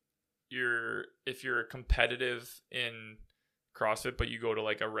like if you're competitive in CrossFit, but you go to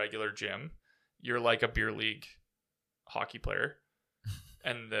like a regular gym, you're like a beer league hockey player,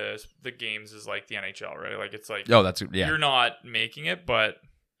 and the games is like the NHL, right? Like, it's like, you're not making it, but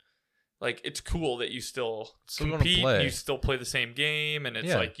like, it's cool that you still compete, you still play the same game, and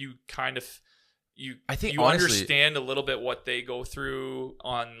it's like you kind of I think you honestly understand a little bit what they go through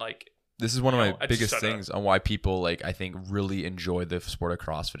on, like. This is one of my biggest things on why people, like, I think really enjoy the sport of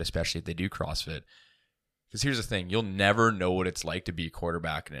CrossFit, especially if they do CrossFit. Because here's the thing, you'll never know what it's like to be a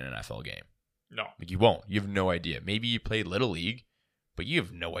quarterback in an NFL game. No. Like, you won't. You have no idea. Maybe you played Little League, but you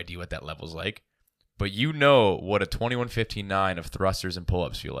have no idea what that level's like. But you know what a 21-15-9 of thrusters and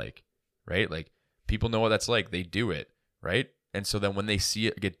pull-ups feel like, right? Like, people know what that's like. They do it, right? And so then when they see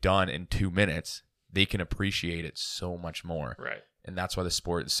it get done in 2 minutes, they can appreciate it so much more. Right. And that's why the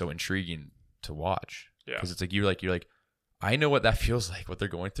sport is so intriguing to watch. Yeah. Because it's like, you're like, I know what that feels like, what they're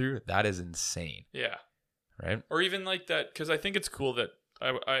going through. That is insane. Yeah. Right. Or even like that, because I think it's cool that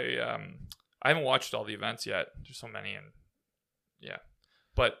I haven't watched all the events yet. There's so many, and yeah,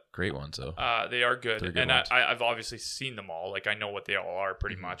 but great ones though. They are good, good and ones. I've obviously seen them all. Like, I know what they all are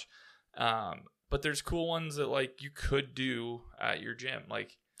pretty much. But there's cool ones that, like, you could do at your gym.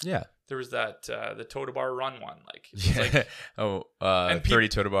 Like, yeah, there was that the toe to bar run one. Like, it was like 30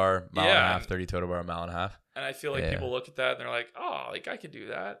 toe to bar, mile and a half, 30 toe to bar, mile and a half. And I feel like people look at that and they're like, oh, like, I could do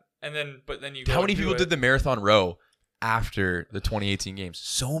that. And then, but then you go, how many people did the marathon row after the 2018 games?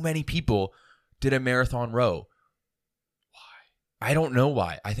 So many people did a marathon row. Why? I don't know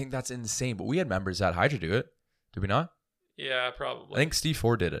why. I think that's insane. But we had members at Hydra do it. Did we not? Yeah, probably. I think Steve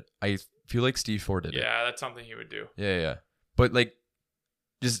Ford did it. I feel like Steve Ford did it. Yeah, that's something he would do. Yeah. But, like,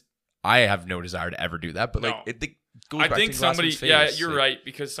 just, I have no desire to ever do that. But, like, it goes back to somebody. Yeah, you're right.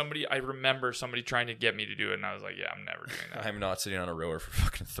 Because I remember somebody trying to get me to do it, and I was like, yeah, I'm never doing that. I'm not sitting on a rower for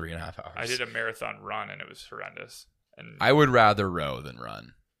fucking 3.5 hours. I did a marathon run, and it was horrendous. And I would rather row than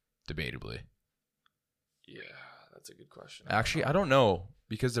run, debatably. Yeah, that's a good question. Actually, I don't know.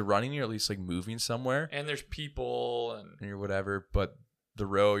 Because the running, you're at least, like, moving somewhere. And there's people and you're whatever. But the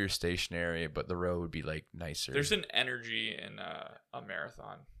row, you're stationary. But the row would be, like, nicer. There's an energy in a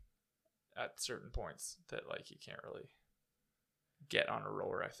marathon at certain points that, like, you can't really get on a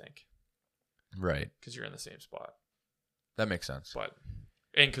rower, I think. Right. Because you're in the same spot. That makes sense.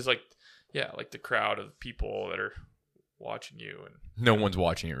 And because, like, yeah, like the crowd of people that are watching you. And no one's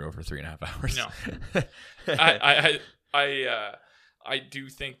watching you row for 3.5 hours. No. I do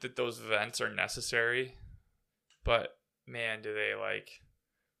think that those events are necessary, but man, do they, like,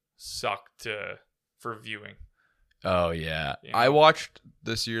 suck for viewing. Oh yeah. You know? I watched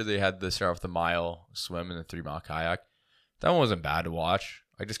this year. They had the start with the mile swim and the 3 mile kayak. That one wasn't bad to watch.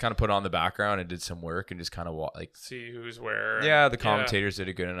 I just kind of put it on the background and did some work and just kind of like see who's where. Yeah, the commentators did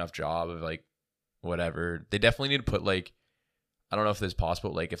a good enough job of, like, whatever. They definitely need to put, like, I don't know if this is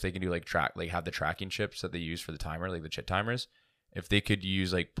possible, like, if they can do, like, have the tracking chips that they use for the timer, like the chit timers. If they could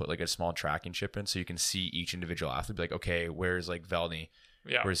use, like, put, like, a small tracking chip in so you can see each individual athlete, be like, okay, where's, like, Velny?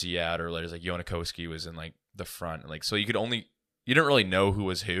 Yeah. Where's he at? Or there's, like, Jonakowski was in, like, the front. Like, so you didn't really know who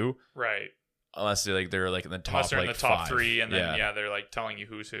was who. Right. Unless they're like in the top, unless they're like, in the top 5. 3, and then they're, like, telling you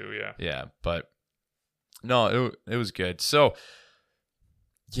who's who. Yeah. Yeah, but no, it was good. So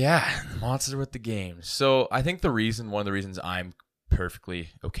yeah, Monster with the games. So I think one of the reasons I'm perfectly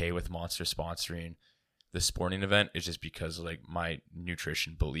okay with Monster sponsoring the sporting event is just because of, like, my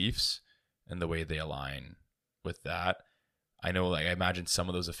nutrition beliefs and the way they align with that. I know, like, I imagine some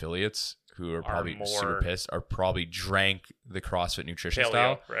of those affiliates who are probably super pissed are probably drank the CrossFit nutrition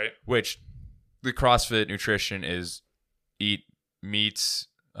style, right? Which the CrossFit nutrition is eat meats,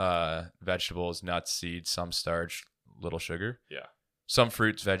 vegetables, nuts, seeds, some starch, little sugar. Yeah. Some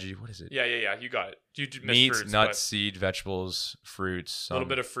fruits, veggie. What is it? Yeah. You got it. You missed meats, fruits, nuts, seed, vegetables, fruits. A little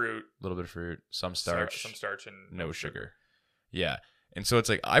bit of fruit. Some starch. Some starch and no sugar. Yeah. And so it's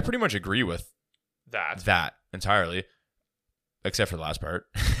like, I pretty much agree with that entirely, except for the last part.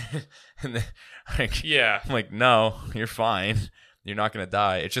 And then, like, I'm like, no, you're fine. You're not going to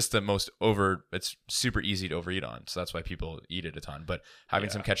die. It's just it's super easy to overeat on. So that's why people eat it a ton. But having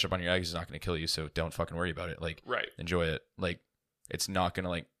some ketchup on your eggs is not going to kill you. So don't fucking worry about it. Like, enjoy it. Like, it's not going to,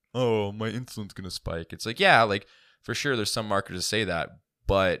 like, oh, my insulin's going to spike. It's like, yeah, like, for sure there's some marketers that say that,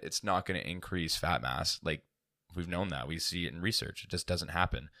 but it's not going to increase fat mass, like, We've known that. We see it in research. It just doesn't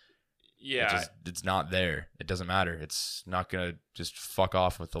happen. Yeah. It's not there. It doesn't matter. It's not going to just fuck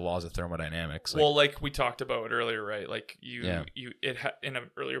off with the laws of thermodynamics. Well, like we talked about earlier, right? Like in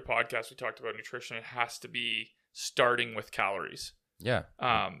an earlier podcast, we talked about nutrition. It has to be starting with calories. Yeah.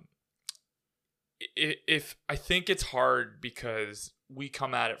 If I think it's hard because we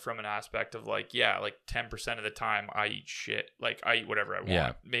come at it from an aspect of like 10% of the time I eat shit. Like I eat whatever I want.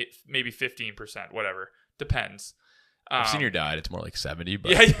 Yeah. Maybe 15%, whatever. Depends. I've seen your diet. It's more like 70,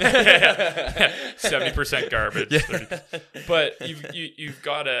 but 70% garbage. Yeah. But you've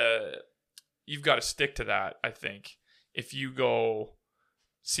got to stick to that. I think if you go,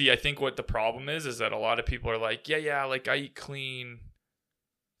 I think what the problem is that a lot of people are like, like I eat clean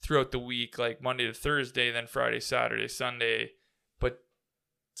throughout the week, like Monday to Thursday, then Friday, Saturday, Sunday. But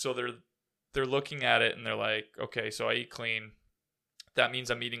so they're looking at it and they're like, okay, so I eat clean. That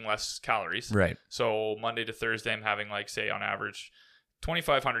means I'm eating less calories. Right. So Monday to Thursday, I'm having like, say on average,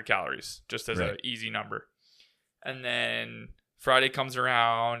 2,500 calories, just as an easy number. And then Friday comes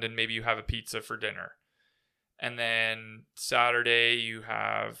around and maybe you have a pizza for dinner. And then Saturday you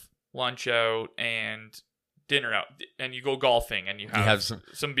have lunch out and dinner out. And you go golfing and you have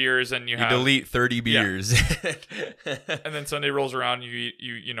some beers and you delete 30 beers. Yeah. And then Sunday rolls around, you eat,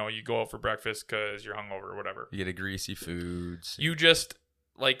 you go out for breakfast because you're hungover or whatever. You get a greasy foods. You just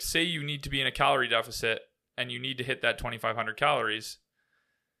like say you need to be in a calorie deficit and you need to hit that 2,500 calories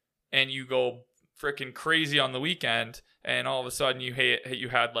and you go freaking crazy on the weekend and all of a sudden you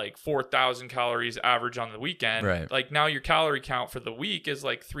had like 4,000 calories average on the weekend. Right. Like now your calorie count for the week is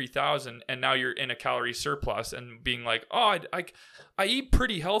like 3,000 and now you're in a calorie surplus and being like, oh, I eat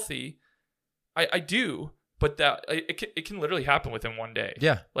pretty healthy. I do, but that it can literally happen within one day.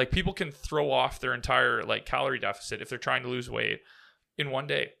 Yeah. Like people can throw off their entire like calorie deficit if they're trying to lose weight in one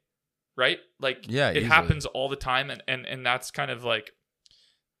day. Right? Like it happens all the time and that's kind of like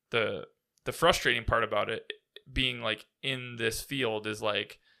the frustrating part about it being like in this field is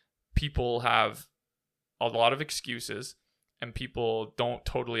like people have a lot of excuses and people don't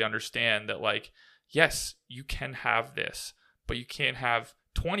totally understand that like, yes, you can have this, but you can't have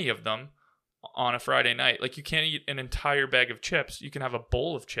 20 of them on a Friday night. Like you can't eat an entire bag of chips. You can have a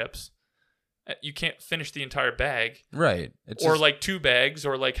bowl of chips. You can't finish the entire bag. Right. Or like 2 bags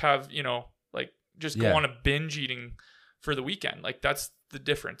or like have, like just go on a binge eating for the weekend. Like that's the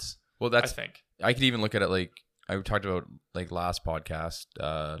difference. Well, I think I could even look at it like I talked about like last podcast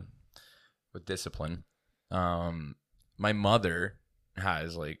with discipline. My mother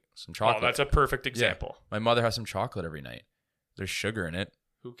has like some chocolate. Oh, that's a perfect example. Yeah. My mother has some chocolate every night. There's sugar in it.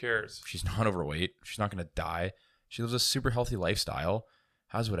 Who cares? She's not overweight. She's not going to die. She lives a super healthy lifestyle,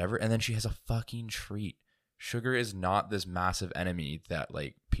 has whatever, and then she has a fucking treat. Sugar is not this massive enemy that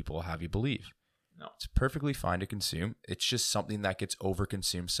like people have you believe. No. It's perfectly fine to consume. It's just something that gets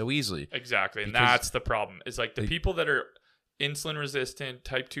overconsumed so easily. Exactly. And that's the problem. It's like the people that are insulin resistant,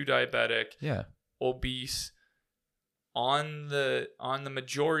 type 2 diabetic, obese, on the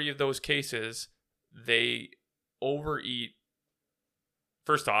majority of those cases, they overeat.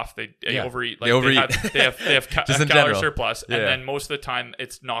 First off, they overeat. Like they overeat. They have Just calorie surplus. And then most of the time,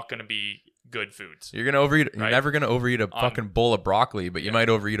 it's not going to be good foods. You're going to overeat. Right? You're never going to overeat a fucking bowl of broccoli, but you might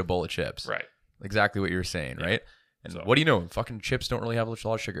overeat a bowl of chips. Right. Exactly what you were saying, right? And what do you know? Fucking chips don't really have a lot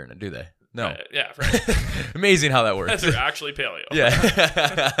of sugar in it, do they? No. Yeah, right. Amazing how that works. They're actually paleo. Yeah.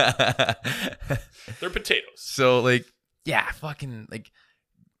 They're potatoes. So, like, yeah, fucking, like,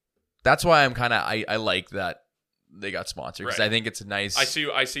 that's why I'm kind of, I like that they got sponsored. Because I think it's a nice. I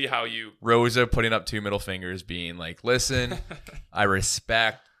see how you. Rosa putting up 2 middle fingers being like, listen, I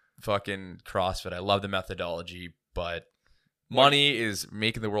respect fucking CrossFit. I love the methodology, but money is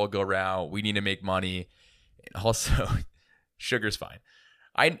making the world go round. We need to make money. Also, sugar's fine.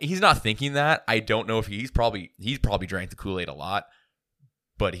 He's not thinking that. I don't know if he's probably drank the Kool-Aid a lot,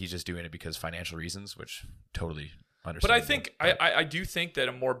 but he's just doing it because financial reasons, which totally understand. But I think I do think that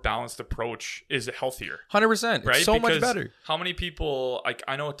a more balanced approach is healthier. 100%. Right? It's so much better. How many people? Like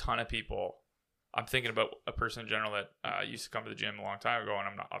I know a ton of people. I'm thinking about a person in general that used to come to the gym a long time ago, and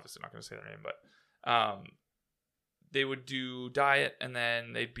I'm obviously not going to say their name, but they would do diet and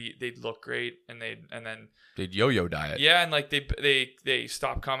then they'd look great and they'd yo-yo diet. Yeah, and like they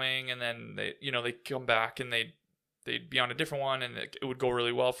stop coming and then they come back and they'd be on a different one and it would go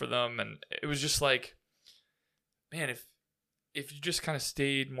really well for them, and it was just like, man, if you just kind of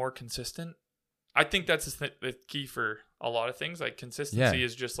stayed more consistent, I think that's the key for a lot of things. Like consistency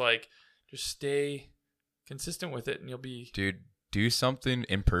is just like just stay consistent with it and you'll be Do something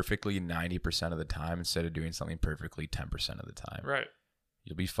imperfectly 90% of the time instead of doing something perfectly 10% of the time. Right.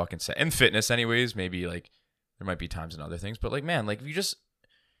 You'll be fucking set. And fitness anyways, maybe like There might be times in other things, but like, man, like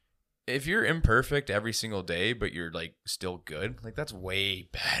if you're imperfect every single day, but you're like still good, like that's way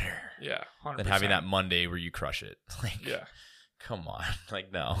better. Yeah, 100%. Than having that Monday where you crush it. Like, yeah, come on,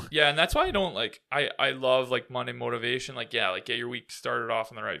 like no. Yeah, and that's why I don't like. I love like Monday motivation. Like, yeah, like get your week started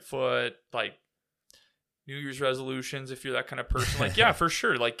off on the right foot. Like New Year's resolutions, if you're that kind of person. Like, yeah, for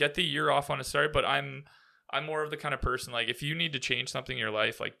sure. Like, get the year off on a start. But I'm more of the kind of person, like, if you need to change something in your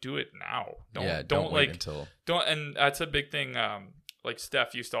life, like, do it now. Don't wait like until and that's a big thing. Like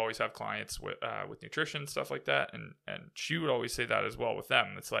Steph used to always have clients with nutrition, stuff like that, and she would always say that as well with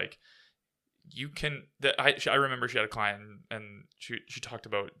them. It's like you can. I remember she had a client and she talked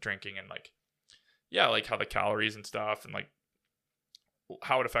about drinking and like, yeah, like how the calories and stuff and like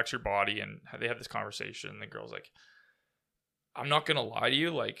how it affects your body, and they had this conversation. And the girl's like, I'm not gonna lie to you,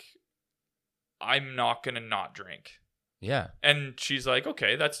 like, I'm not gonna not drink. Yeah. And she's like,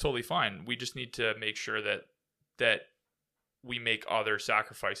 okay, that's totally fine. We just need to make sure that we make other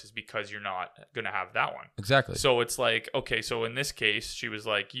sacrifices because you're not gonna have that one. Exactly. So it's like, okay, so in this case, she was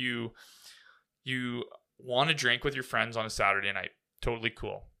like, you want to drink with your friends on a Saturday night. Totally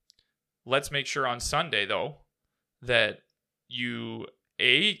cool. Let's make sure on Sunday though that you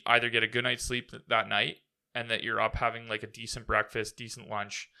either get a good night's sleep that night and that you're up having like a decent breakfast, decent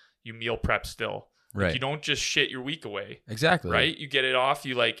lunch, you meal prep still. Right. Like, you don't just shit your week away. Exactly. Right? You get it off,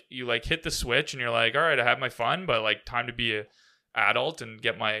 you hit the switch and you're like, all right, I have my fun, but like time to be a adult and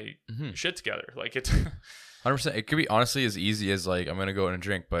get my shit together. Like, it's 100%. It could be honestly as easy as like, I'm going to go in and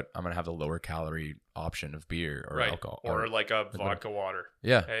drink, but I'm going to have the lower calorie option of beer or alcohol. Or like a vodka water.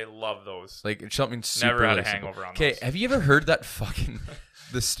 Yeah. I love those. Like, it's something super. Never had a simple. hangover on those. Okay, have you ever heard that fucking,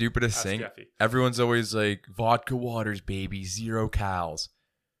 the stupidest thing? Jeffy. Everyone's always like, vodka waters, baby, 0 calories.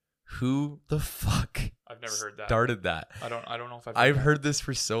 Who the fuck I've never heard that. started that? I don't know if I've heard this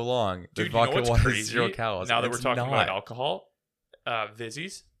for so long. Dude, that vodka you know what's water crazy? is 0 calories. Now that we're talking not. about alcohol,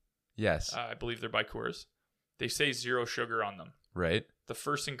 Vizzies, Yes. I believe they're by Coors. They say 0 sugar on them. Right. The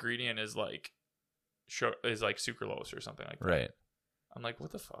first ingredient is like sucralose or something like that. Right. I'm like,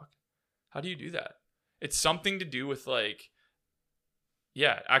 what the fuck? How do you do that? It's something to do with like,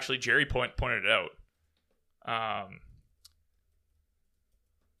 yeah, actually Jerry pointed it out. I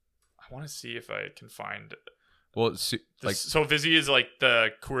want to see if I can find. Well, so Vizzy is like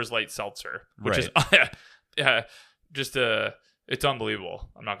the Coors Light seltzer, which is yeah, just it's unbelievable.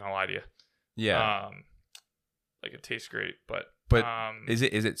 I'm not gonna lie to you. Yeah. Like, it tastes great, but is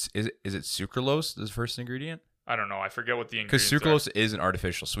it sucralose? The first ingredient? I don't know. I forget what the because ingredients sucralose is an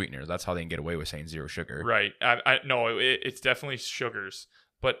artificial sweetener. That's how they can get away with saying 0 sugar. Right. I no, it's definitely sugars.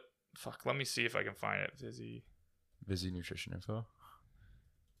 But fuck, let me see if I can find it. Vizzy nutrition info.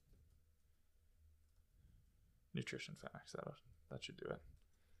 Nutrition facts. That should do it.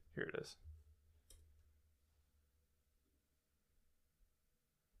 Here it is.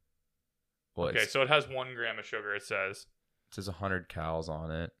 Well, okay, so it has 1 gram of sugar. It says 100 calories on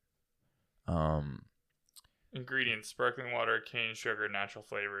it. Ingredients: sparkling water, cane sugar, natural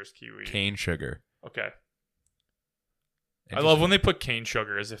flavors, kiwi. Cane sugar. Okay. I love when they put cane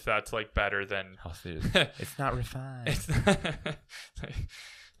sugar as if that's like better than healthy. It's not refined. It's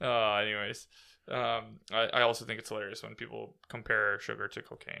not anyways. I also think it's hilarious when people compare sugar to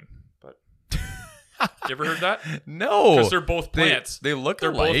cocaine. But you ever heard that? No, because they're both plants. They look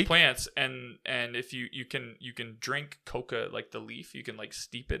they're alike. both plants, and if you can drink coca, like the leaf, you can like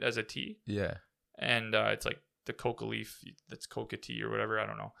steep it as a tea. Yeah, and it's like the coca leaf that's coca tea or whatever. I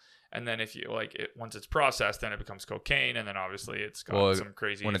don't know. And then if you like it, once it's processed, then it becomes cocaine, and then obviously it's got some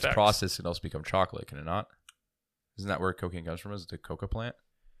crazy. When effects. It's processed, it also become chocolate. Can it not? Isn't that where cocaine comes from? Is it the coca plant?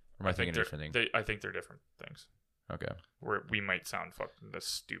 Or am I thinking different things? I think they're different things. Okay. We might sound fucking the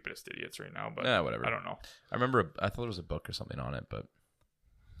stupidest idiots right now, but whatever. I don't know. I remember I thought there was a book or something on it, but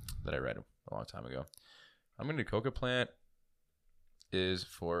that I read a long time ago. I'm gonna do coca plant is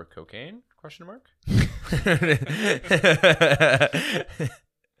for cocaine? Question mark.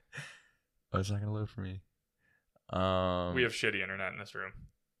 Oh, it's not gonna load for me. We have shitty internet in this room.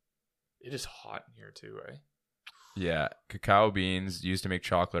 It is hot in here too, right? Yeah, cacao beans used to make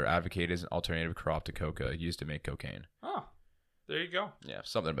chocolate are advocated as an alternative crop to coca used to make cocaine. Oh, there you go. Yeah,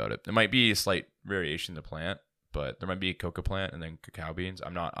 something about it. There might be a slight variation in the plant, but there might be a coca plant and then cacao beans. I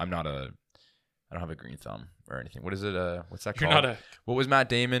don't have a green thumb or anything. What is it? What's that called? What was Matt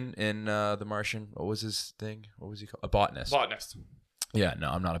Damon in The Martian? What was his thing? What was he called? A botanist. Botanist. Yeah, no,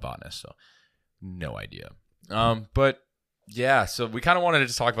 I'm not a botanist, so no idea. But yeah, so we kind of wanted to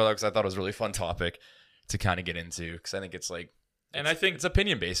just talk about that because I thought it was a really fun topic to kind of get into because I think it's like, and I think it's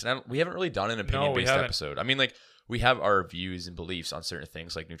opinion based, and we haven't really done an opinion based episode. I mean, like we have our views and beliefs on certain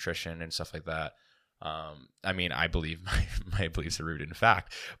things like nutrition and stuff like that. I mean, I believe my beliefs are rooted in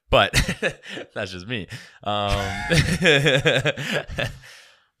fact, but that's just me.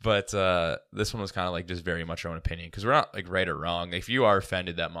 But this one was kind of like just very much our own opinion, because we're not like right or wrong. If you are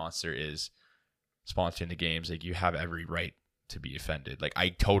offended that Monster is sponsoring the games, like you have every right to be offended. Like I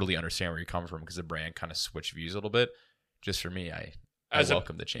totally understand where you're coming from, because the brand kind of switched views a little bit. Just for me, I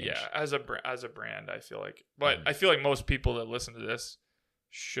welcome the change. Yeah, as a brand, I feel like, but I feel like most people that listen to this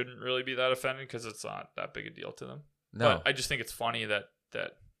shouldn't really be that offended, because it's not that big a deal to them. No, but I just think it's funny that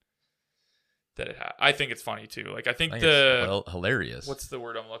it I think it's funny too. Like I think it's hilarious. What's the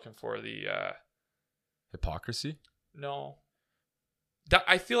word I'm looking for? The hypocrisy? No.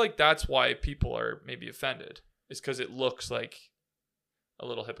 I feel like that's why people are maybe offended, is because it looks like a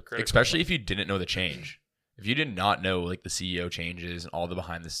little hypocritical. Especially if you didn't know the change. If you did not know like the CEO changes and all the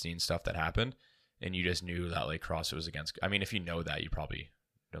behind the scenes stuff that happened, and you just knew that like CrossFit was against, I mean, if you know that, you probably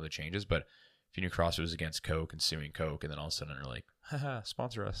know the changes, but if you knew CrossFit was against Coke and suing Coke, and then all of a sudden you're like, haha,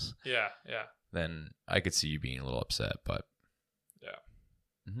 sponsor us. Yeah. Then I could see you being a little upset, but yeah.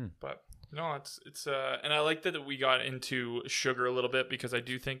 But no, it's and I like that we got into sugar a little bit, because I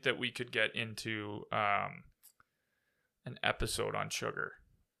do think that we could get into an episode on sugar,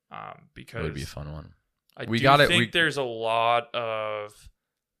 because it would be a fun one. I think there's a lot of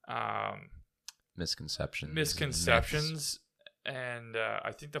misconceptions, and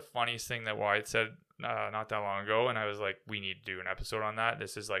I think the funniest thing that Wyatt said not that long ago, and I was like, we need to do an episode on that.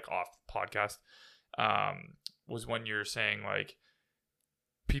 This is like off podcast. Was when you're saying like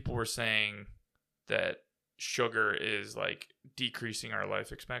people were saying that sugar is like decreasing our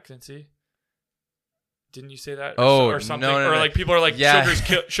life expectancy. Didn't you say that? Or something? No. Or like people are like,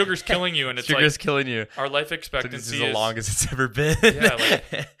 sugar's killing you, and it's sugar's killing you. Our life expectancy this is the longest it's ever been. Yeah, like,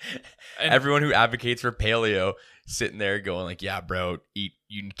 and everyone who advocates for paleo sitting there going like, yeah, bro, you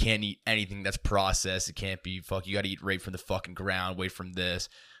can't eat anything that's processed. It can't be you got to eat right from the fucking ground, away from this.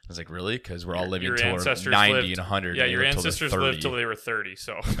 I was like, really? Because we're all living till we're 90 and 100. Yeah, and your ancestors lived till they were 30.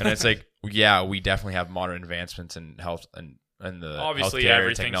 So, and it's like, yeah, we definitely have modern advancements in health and the obviously healthcare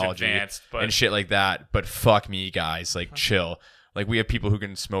everything's technology advanced, but and shit like that. But fuck me, guys, like chill. Like we have people who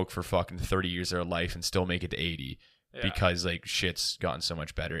can smoke for fucking 30 years of their life and still make it to 80 because like shit's gotten so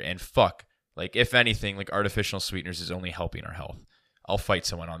much better. And fuck, like if anything, like artificial sweeteners is only helping our health. I'll fight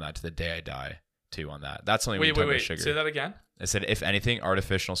someone on that to the day I die too on that. That's only wait, sugar. say that again. I said, if anything,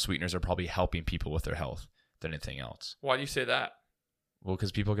 artificial sweeteners are probably helping people with their health than anything else. Why do you say that? Well,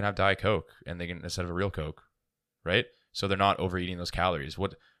 because people can have Diet Coke and they can instead of a real Coke, right? So they're not overeating those calories.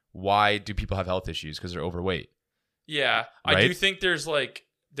 Why do people have health issues? Because they're overweight. Yeah, right? I do think there is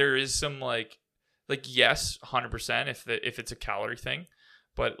some like yes, 100% if it's a calorie thing,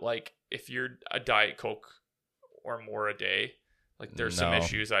 but like if you're a Diet Coke or more a day, like there's some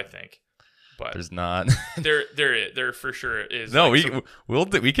issues, I think. But there's not. there for sure is. No,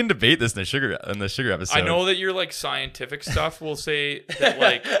 like we can debate this in the sugar episode. I know that your like scientific stuff will say that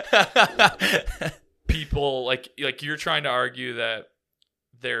like people like you're trying to argue that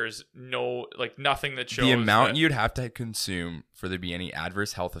there's no like nothing that shows the amount that you'd have to consume for there to be any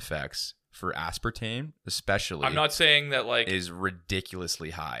adverse health effects for aspartame, especially. I'm not saying that like is ridiculously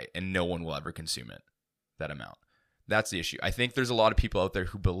high, and no one will ever consume it. That amount. That's the issue. I think there's a lot of people out there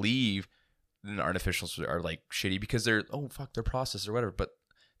who believe the artificials are like shitty because they're they're processed or whatever, but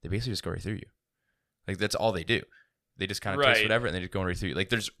they basically just go right through you. Like that's all they do. They just kind of taste whatever and they just go right through you. Like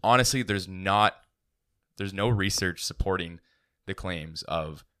there's no research supporting the claims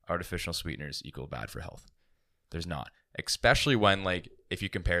of artificial sweeteners equal bad for health. There's not. Especially when like if you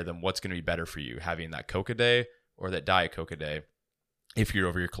compare them, what's going to be better for you, having that Coke a day or that Diet Coke a day if you're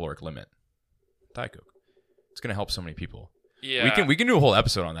over your caloric limit? Diet Coke. It's going to help so many people. Yeah, we can do a whole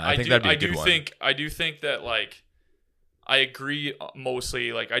episode on that. I think that'd be a good one. I do think that like I agree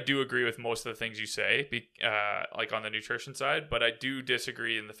mostly. Like I do agree with most of the things you say, like on the nutrition side, but I do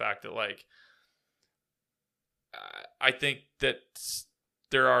disagree in the fact that like I think that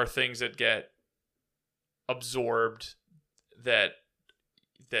there are things that get absorbed that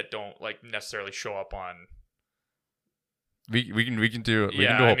don't like necessarily show up on. We can do a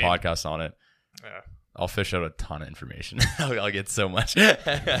whole podcast on it. Yeah. I'll fish out a ton of information. I'll get so much.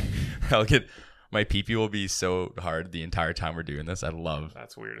 My pee will be so hard the entire time we're doing this.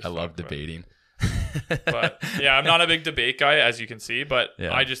 That's weird. I love debating. But yeah, I'm not a big debate guy, as you can see. But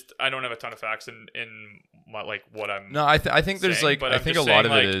yeah. I don't have a ton of facts in my, like what I'm. No, I think there's saying, like I think a lot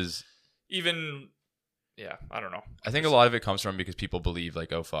of it is even. Yeah, I don't know. I think a lot of it comes from because people believe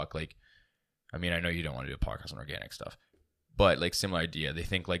like, oh fuck, like, I mean, I know you don't want to do a podcast on organic stuff. But like similar idea, they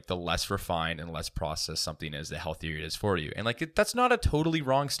think like the less refined and less processed something is, the healthier it is for you. And like that's not a totally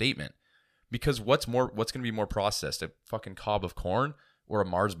wrong statement. Because what's going to be more processed, a fucking cob of corn or a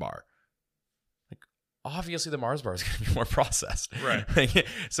Mars bar? Like, obviously the Mars bar is going to be more processed. Right.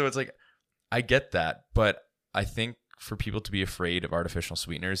 So it's like, I get that, but I think for people to be afraid of artificial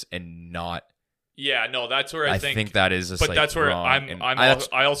sweeteners and not, yeah, no, that's where I think that is just, but like, that's where wrong.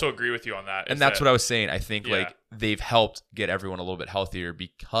 I also agree with you on that. And that's what I was saying. I think Yeah. like they've helped get everyone a little bit healthier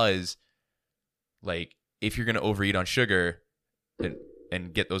because, like, if you're going to overeat on sugar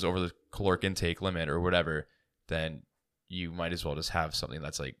and get those over the caloric intake limit or whatever, then you might as well just have something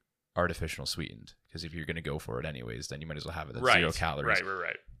that's like artificial sweetened. Because if you're going to go for it anyways, then you might as well have it at 0 calories.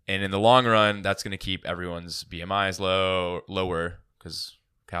 Right. And in the long run, that's going to keep everyone's BMIs lower because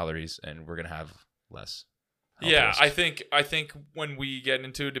calories, and we're going to have less health Yeah, risk. I think when we get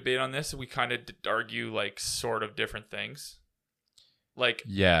into a debate on this, we kind of argue like sort of different things. Like,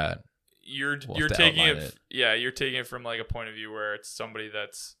 yeah, you're have to taking outline it. Yeah, you're taking it from like a point of view where it's somebody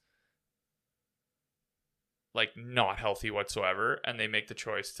that's like not healthy whatsoever, and they make the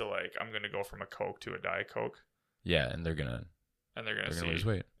choice to like, I'm gonna go from a Coke to a Diet Coke, yeah, and they're gonna see, lose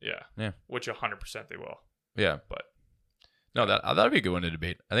weight. Yeah, which 100% they will. Yeah, but no, that'd be a good one to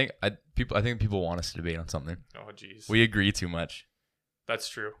debate. I think people want us to debate on something. Oh, geez, We agree too much, that's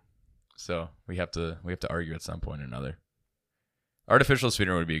true. so we have to argue at some point or another. Artificial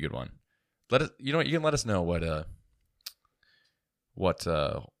sweetener would be a good one. You can let us know what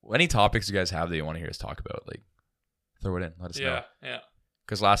any topics you guys have that you want to hear us talk about. Like, throw it in, let us know. Yeah.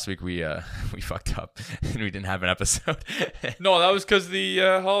 Because last week we fucked up and we didn't have an episode. No, that was because the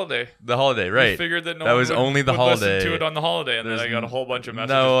holiday. The holiday, right? We figured that that was only the would holiday. listen to it on the holiday, and then I got a whole bunch of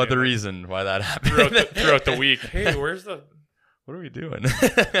messages. No other reason why that happened throughout the week. Hey, where's the? What are we doing?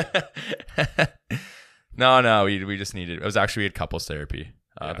 No, we just needed. It was actually we had couples therapy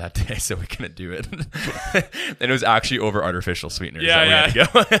that day, so we couldn't do it. And it was actually over artificial sweeteners. Yeah. We had to go.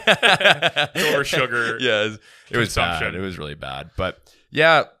 It's over sugar. Yeah, it was bad. It was really bad. But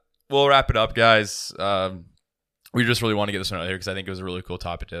yeah, we'll wrap it up, guys. We just really want to get this one out here because I think it was a really cool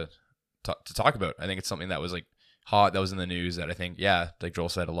topic to talk about. I think it's something that was like hot, that was in the news, that I think, like Joel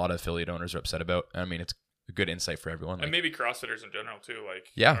said, a lot of affiliate owners are upset about. I mean, it's a good insight for everyone. Like, and maybe CrossFitters in general too. Like,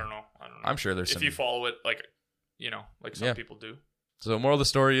 yeah, I don't know. I'm sure there's if you follow it, like, like some people do. So moral of the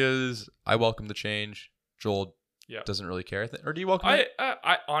story is, I welcome the change. Joel doesn't really care. Or do you welcome it?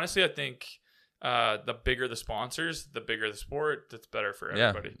 I honestly, I think the bigger the sponsors, the bigger the sport. That's better for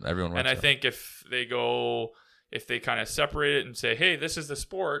everybody. Yeah, everyone. And I think if they kind of separate it and say, hey, this is the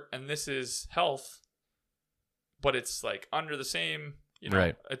sport and this is health, but it's like under the same,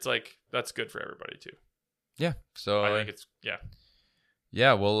 right. It's like, that's good for everybody too. Yeah. So I think it's,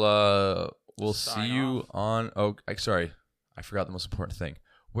 Yeah, we'll see you off. on. Oh, sorry, I forgot the most important thing.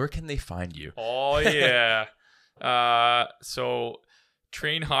 Where can they find you? Oh yeah. So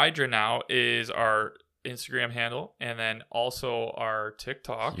Train Hydra now is our Instagram handle, and then also our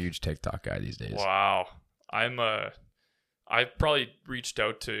TikTok. Huge TikTok guy these days. Wow. I've probably reached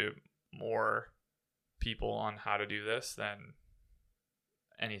out to more people on how to do this than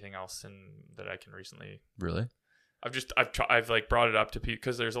anything else that I can recently. Really? I've like brought it up to people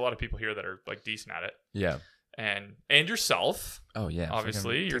because there's a lot of people here that are like decent at it. Yeah. And yourself. Oh yeah.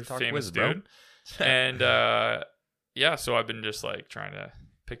 Obviously, you're a famous wizard, dude. And so I've been just like trying to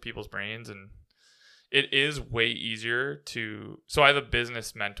pick people's brains, and it is way easier to. So I have a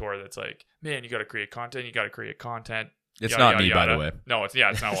business mentor that's like, man, you got to create content. It's not me, by the way. No, it's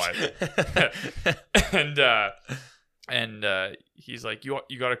not why. and he's like, you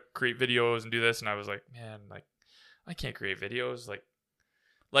got to create videos and do this, and I was like, man, like I can't create videos,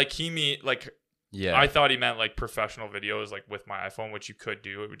 Yeah. I thought he meant like professional videos, like with my iPhone, which you could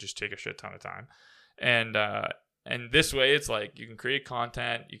do. It would just take a shit ton of time. And this way, it's like you can create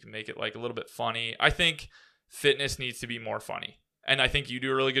content, you can make it like a little bit funny. I think fitness needs to be more funny, and I think you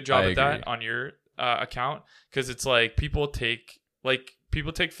do a really good job at that on your account, because it's like people take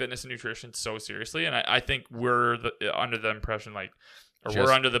fitness and nutrition so seriously, and I think we're under the impression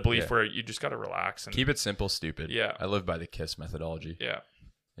we're under the belief where you just got to relax and keep it simple, stupid. Yeah, I live by the KISS methodology. Yeah.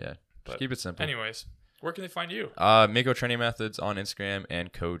 Just keep it simple. Anyways, where can they find you? Mako Training Methods on Instagram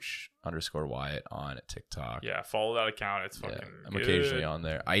and Coach_Wyatt on TikTok. Yeah, follow that account. It's fucking I'm good. Occasionally on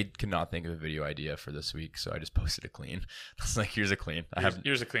there. I could not think of a video idea for this week, so I just posted a clean. I was like, here's a clean.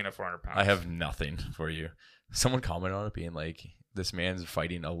 Here's a clean of 400 pounds. I have nothing for you. Someone commented on it being like, this man's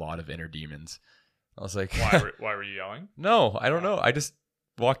fighting a lot of inner demons. I was like, why were you yelling? No, I don't know. I just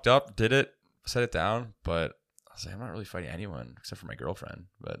walked up, did it, set it down, but I was like, I'm not really fighting anyone except for my girlfriend,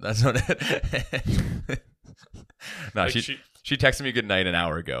 but that's not it. No, like she texted me good night an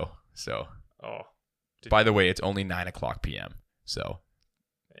hour ago. So, by the way, it's only 9:00 p.m. So,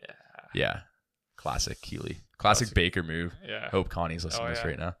 Yeah. Classic Keely. Classic Baker move. Yeah. Hope Connie's listening to this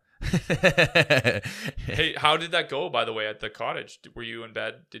right now. Hey, how did that go, by the way, at the cottage? Were you in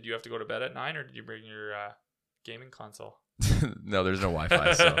bed? Did you have to go to bed at 9, or did you bring your gaming console? No, there's no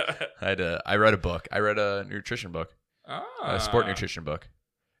Wi-Fi. So I read a book. I read a nutrition book, a sport nutrition book.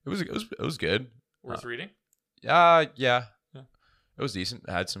 It was good. Worth reading? Yeah. It was decent.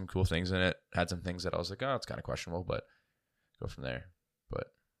 It had some cool things in it. Had some things that I was like, oh, it's kind of questionable, but go from there. But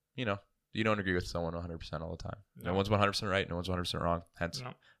you don't agree with someone 100% all the time. No one's 100% right. No one's 100% wrong. Hence,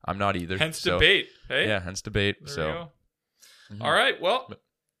 I'm not either. Hence debate. Hey? Yeah, hence debate. There so, we go. Mm-hmm. All right. Well,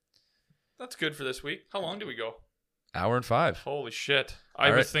 that's good for this week. How long do we go? 1 hour and 5. Holy shit. I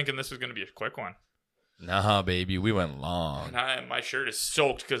was thinking this was going to be a quick one. Nah, baby. We went long. My shirt is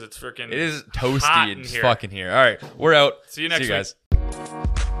soaked because it's freaking It is toasty and fucking here. All right. We're out. See you next week. See you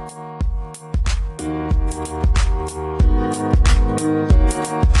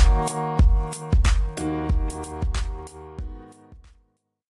guys.